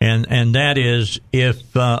 and that is,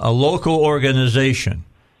 if a local organization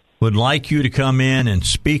would like you to come in and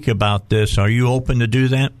speak about this, are you open to do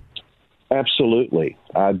that? Absolutely.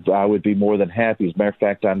 I would be more than happy. As a matter of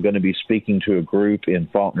fact, I'm going to be speaking to a group in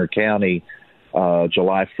Faulkner County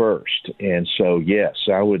July 1st. And so, yes,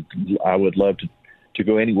 I would love to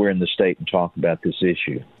go anywhere in the state and talk about this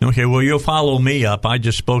issue. Okay, well, you'll follow me up. I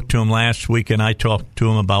just spoke to him last week, and I talked to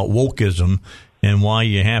him about wokeism and why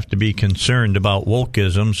you have to be concerned about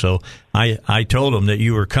wokeism. So I told them that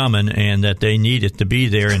you were coming and that they needed to be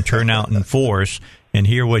there and turn out in force and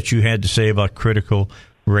hear what you had to say about critical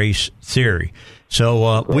race theory.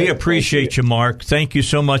 So we appreciate you, Mark. Thank you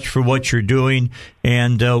so much for what you're doing.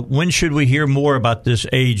 And when should we hear more about this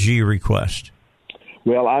AG request?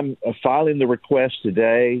 Well, I'm filing the request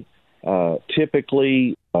today.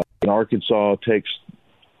 Typically, in Arkansas, it takes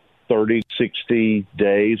 30, 60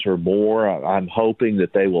 days or more. I'm hoping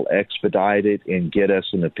that they will expedite it and get us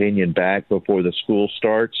an opinion back before the school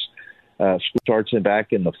starts. School starts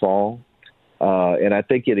back in the fall. And I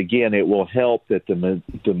think, it will help that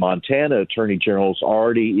the Montana Attorney General's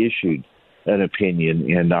already issued an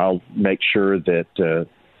opinion, and I'll make sure that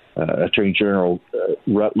Attorney General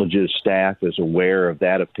Rutledge's staff is aware of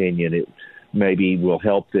that opinion. It maybe will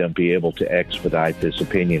help them be able to expedite this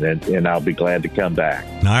opinion, and I'll be glad to come back.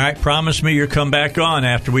 All right. Promise me you'll come back on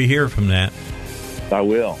after we hear from that. I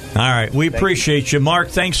will. All right. We appreciate you. Mark,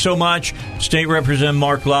 thanks so much. State Representative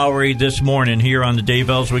Mark Lowry this morning here on the Dave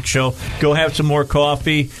Elswick Show. Go have some more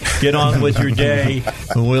coffee. Get on with your day,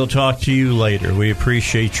 and we'll talk to you later. We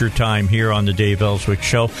appreciate your time here on the Dave Elswick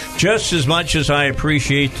Show just as much as I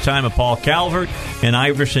appreciate the time of Paul Calvert and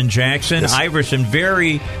Iverson Jackson. Yes. Iverson,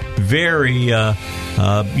 very, very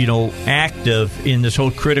active in this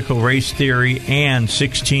whole critical race theory and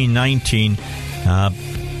 1619.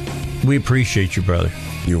 We appreciate you, brother.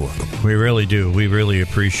 You're welcome. We really do. We really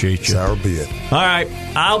appreciate you. Sour bit. All right.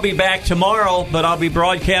 I'll be back tomorrow, but I'll be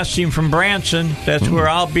broadcasting from Branson. That's where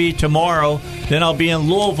I'll be tomorrow. Then I'll be in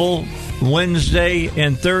Louisville Wednesday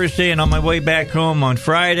and Thursday, and on my way back home on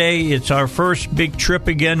Friday. It's our first big trip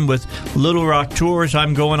again with Little Rock Tours.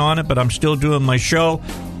 I'm going on it, but I'm still doing my show.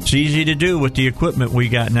 It's easy to do with the equipment we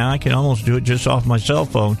got now. I can almost do it just off my cell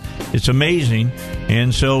phone. It's amazing.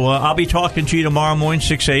 And so I'll be talking to you tomorrow morning,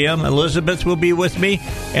 6 a.m. Elizabeth will be with me.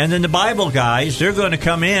 And then the Bible guys, they're going to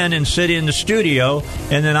come in and sit in the studio,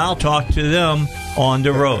 and then I'll talk to them on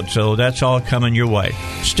the road. So that's all coming your way.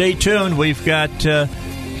 Stay tuned. We've got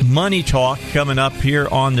Money Talk coming up here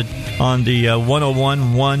on the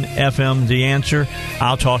 101.1 FM, The Answer.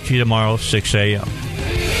 I'll talk to you tomorrow, 6 a.m.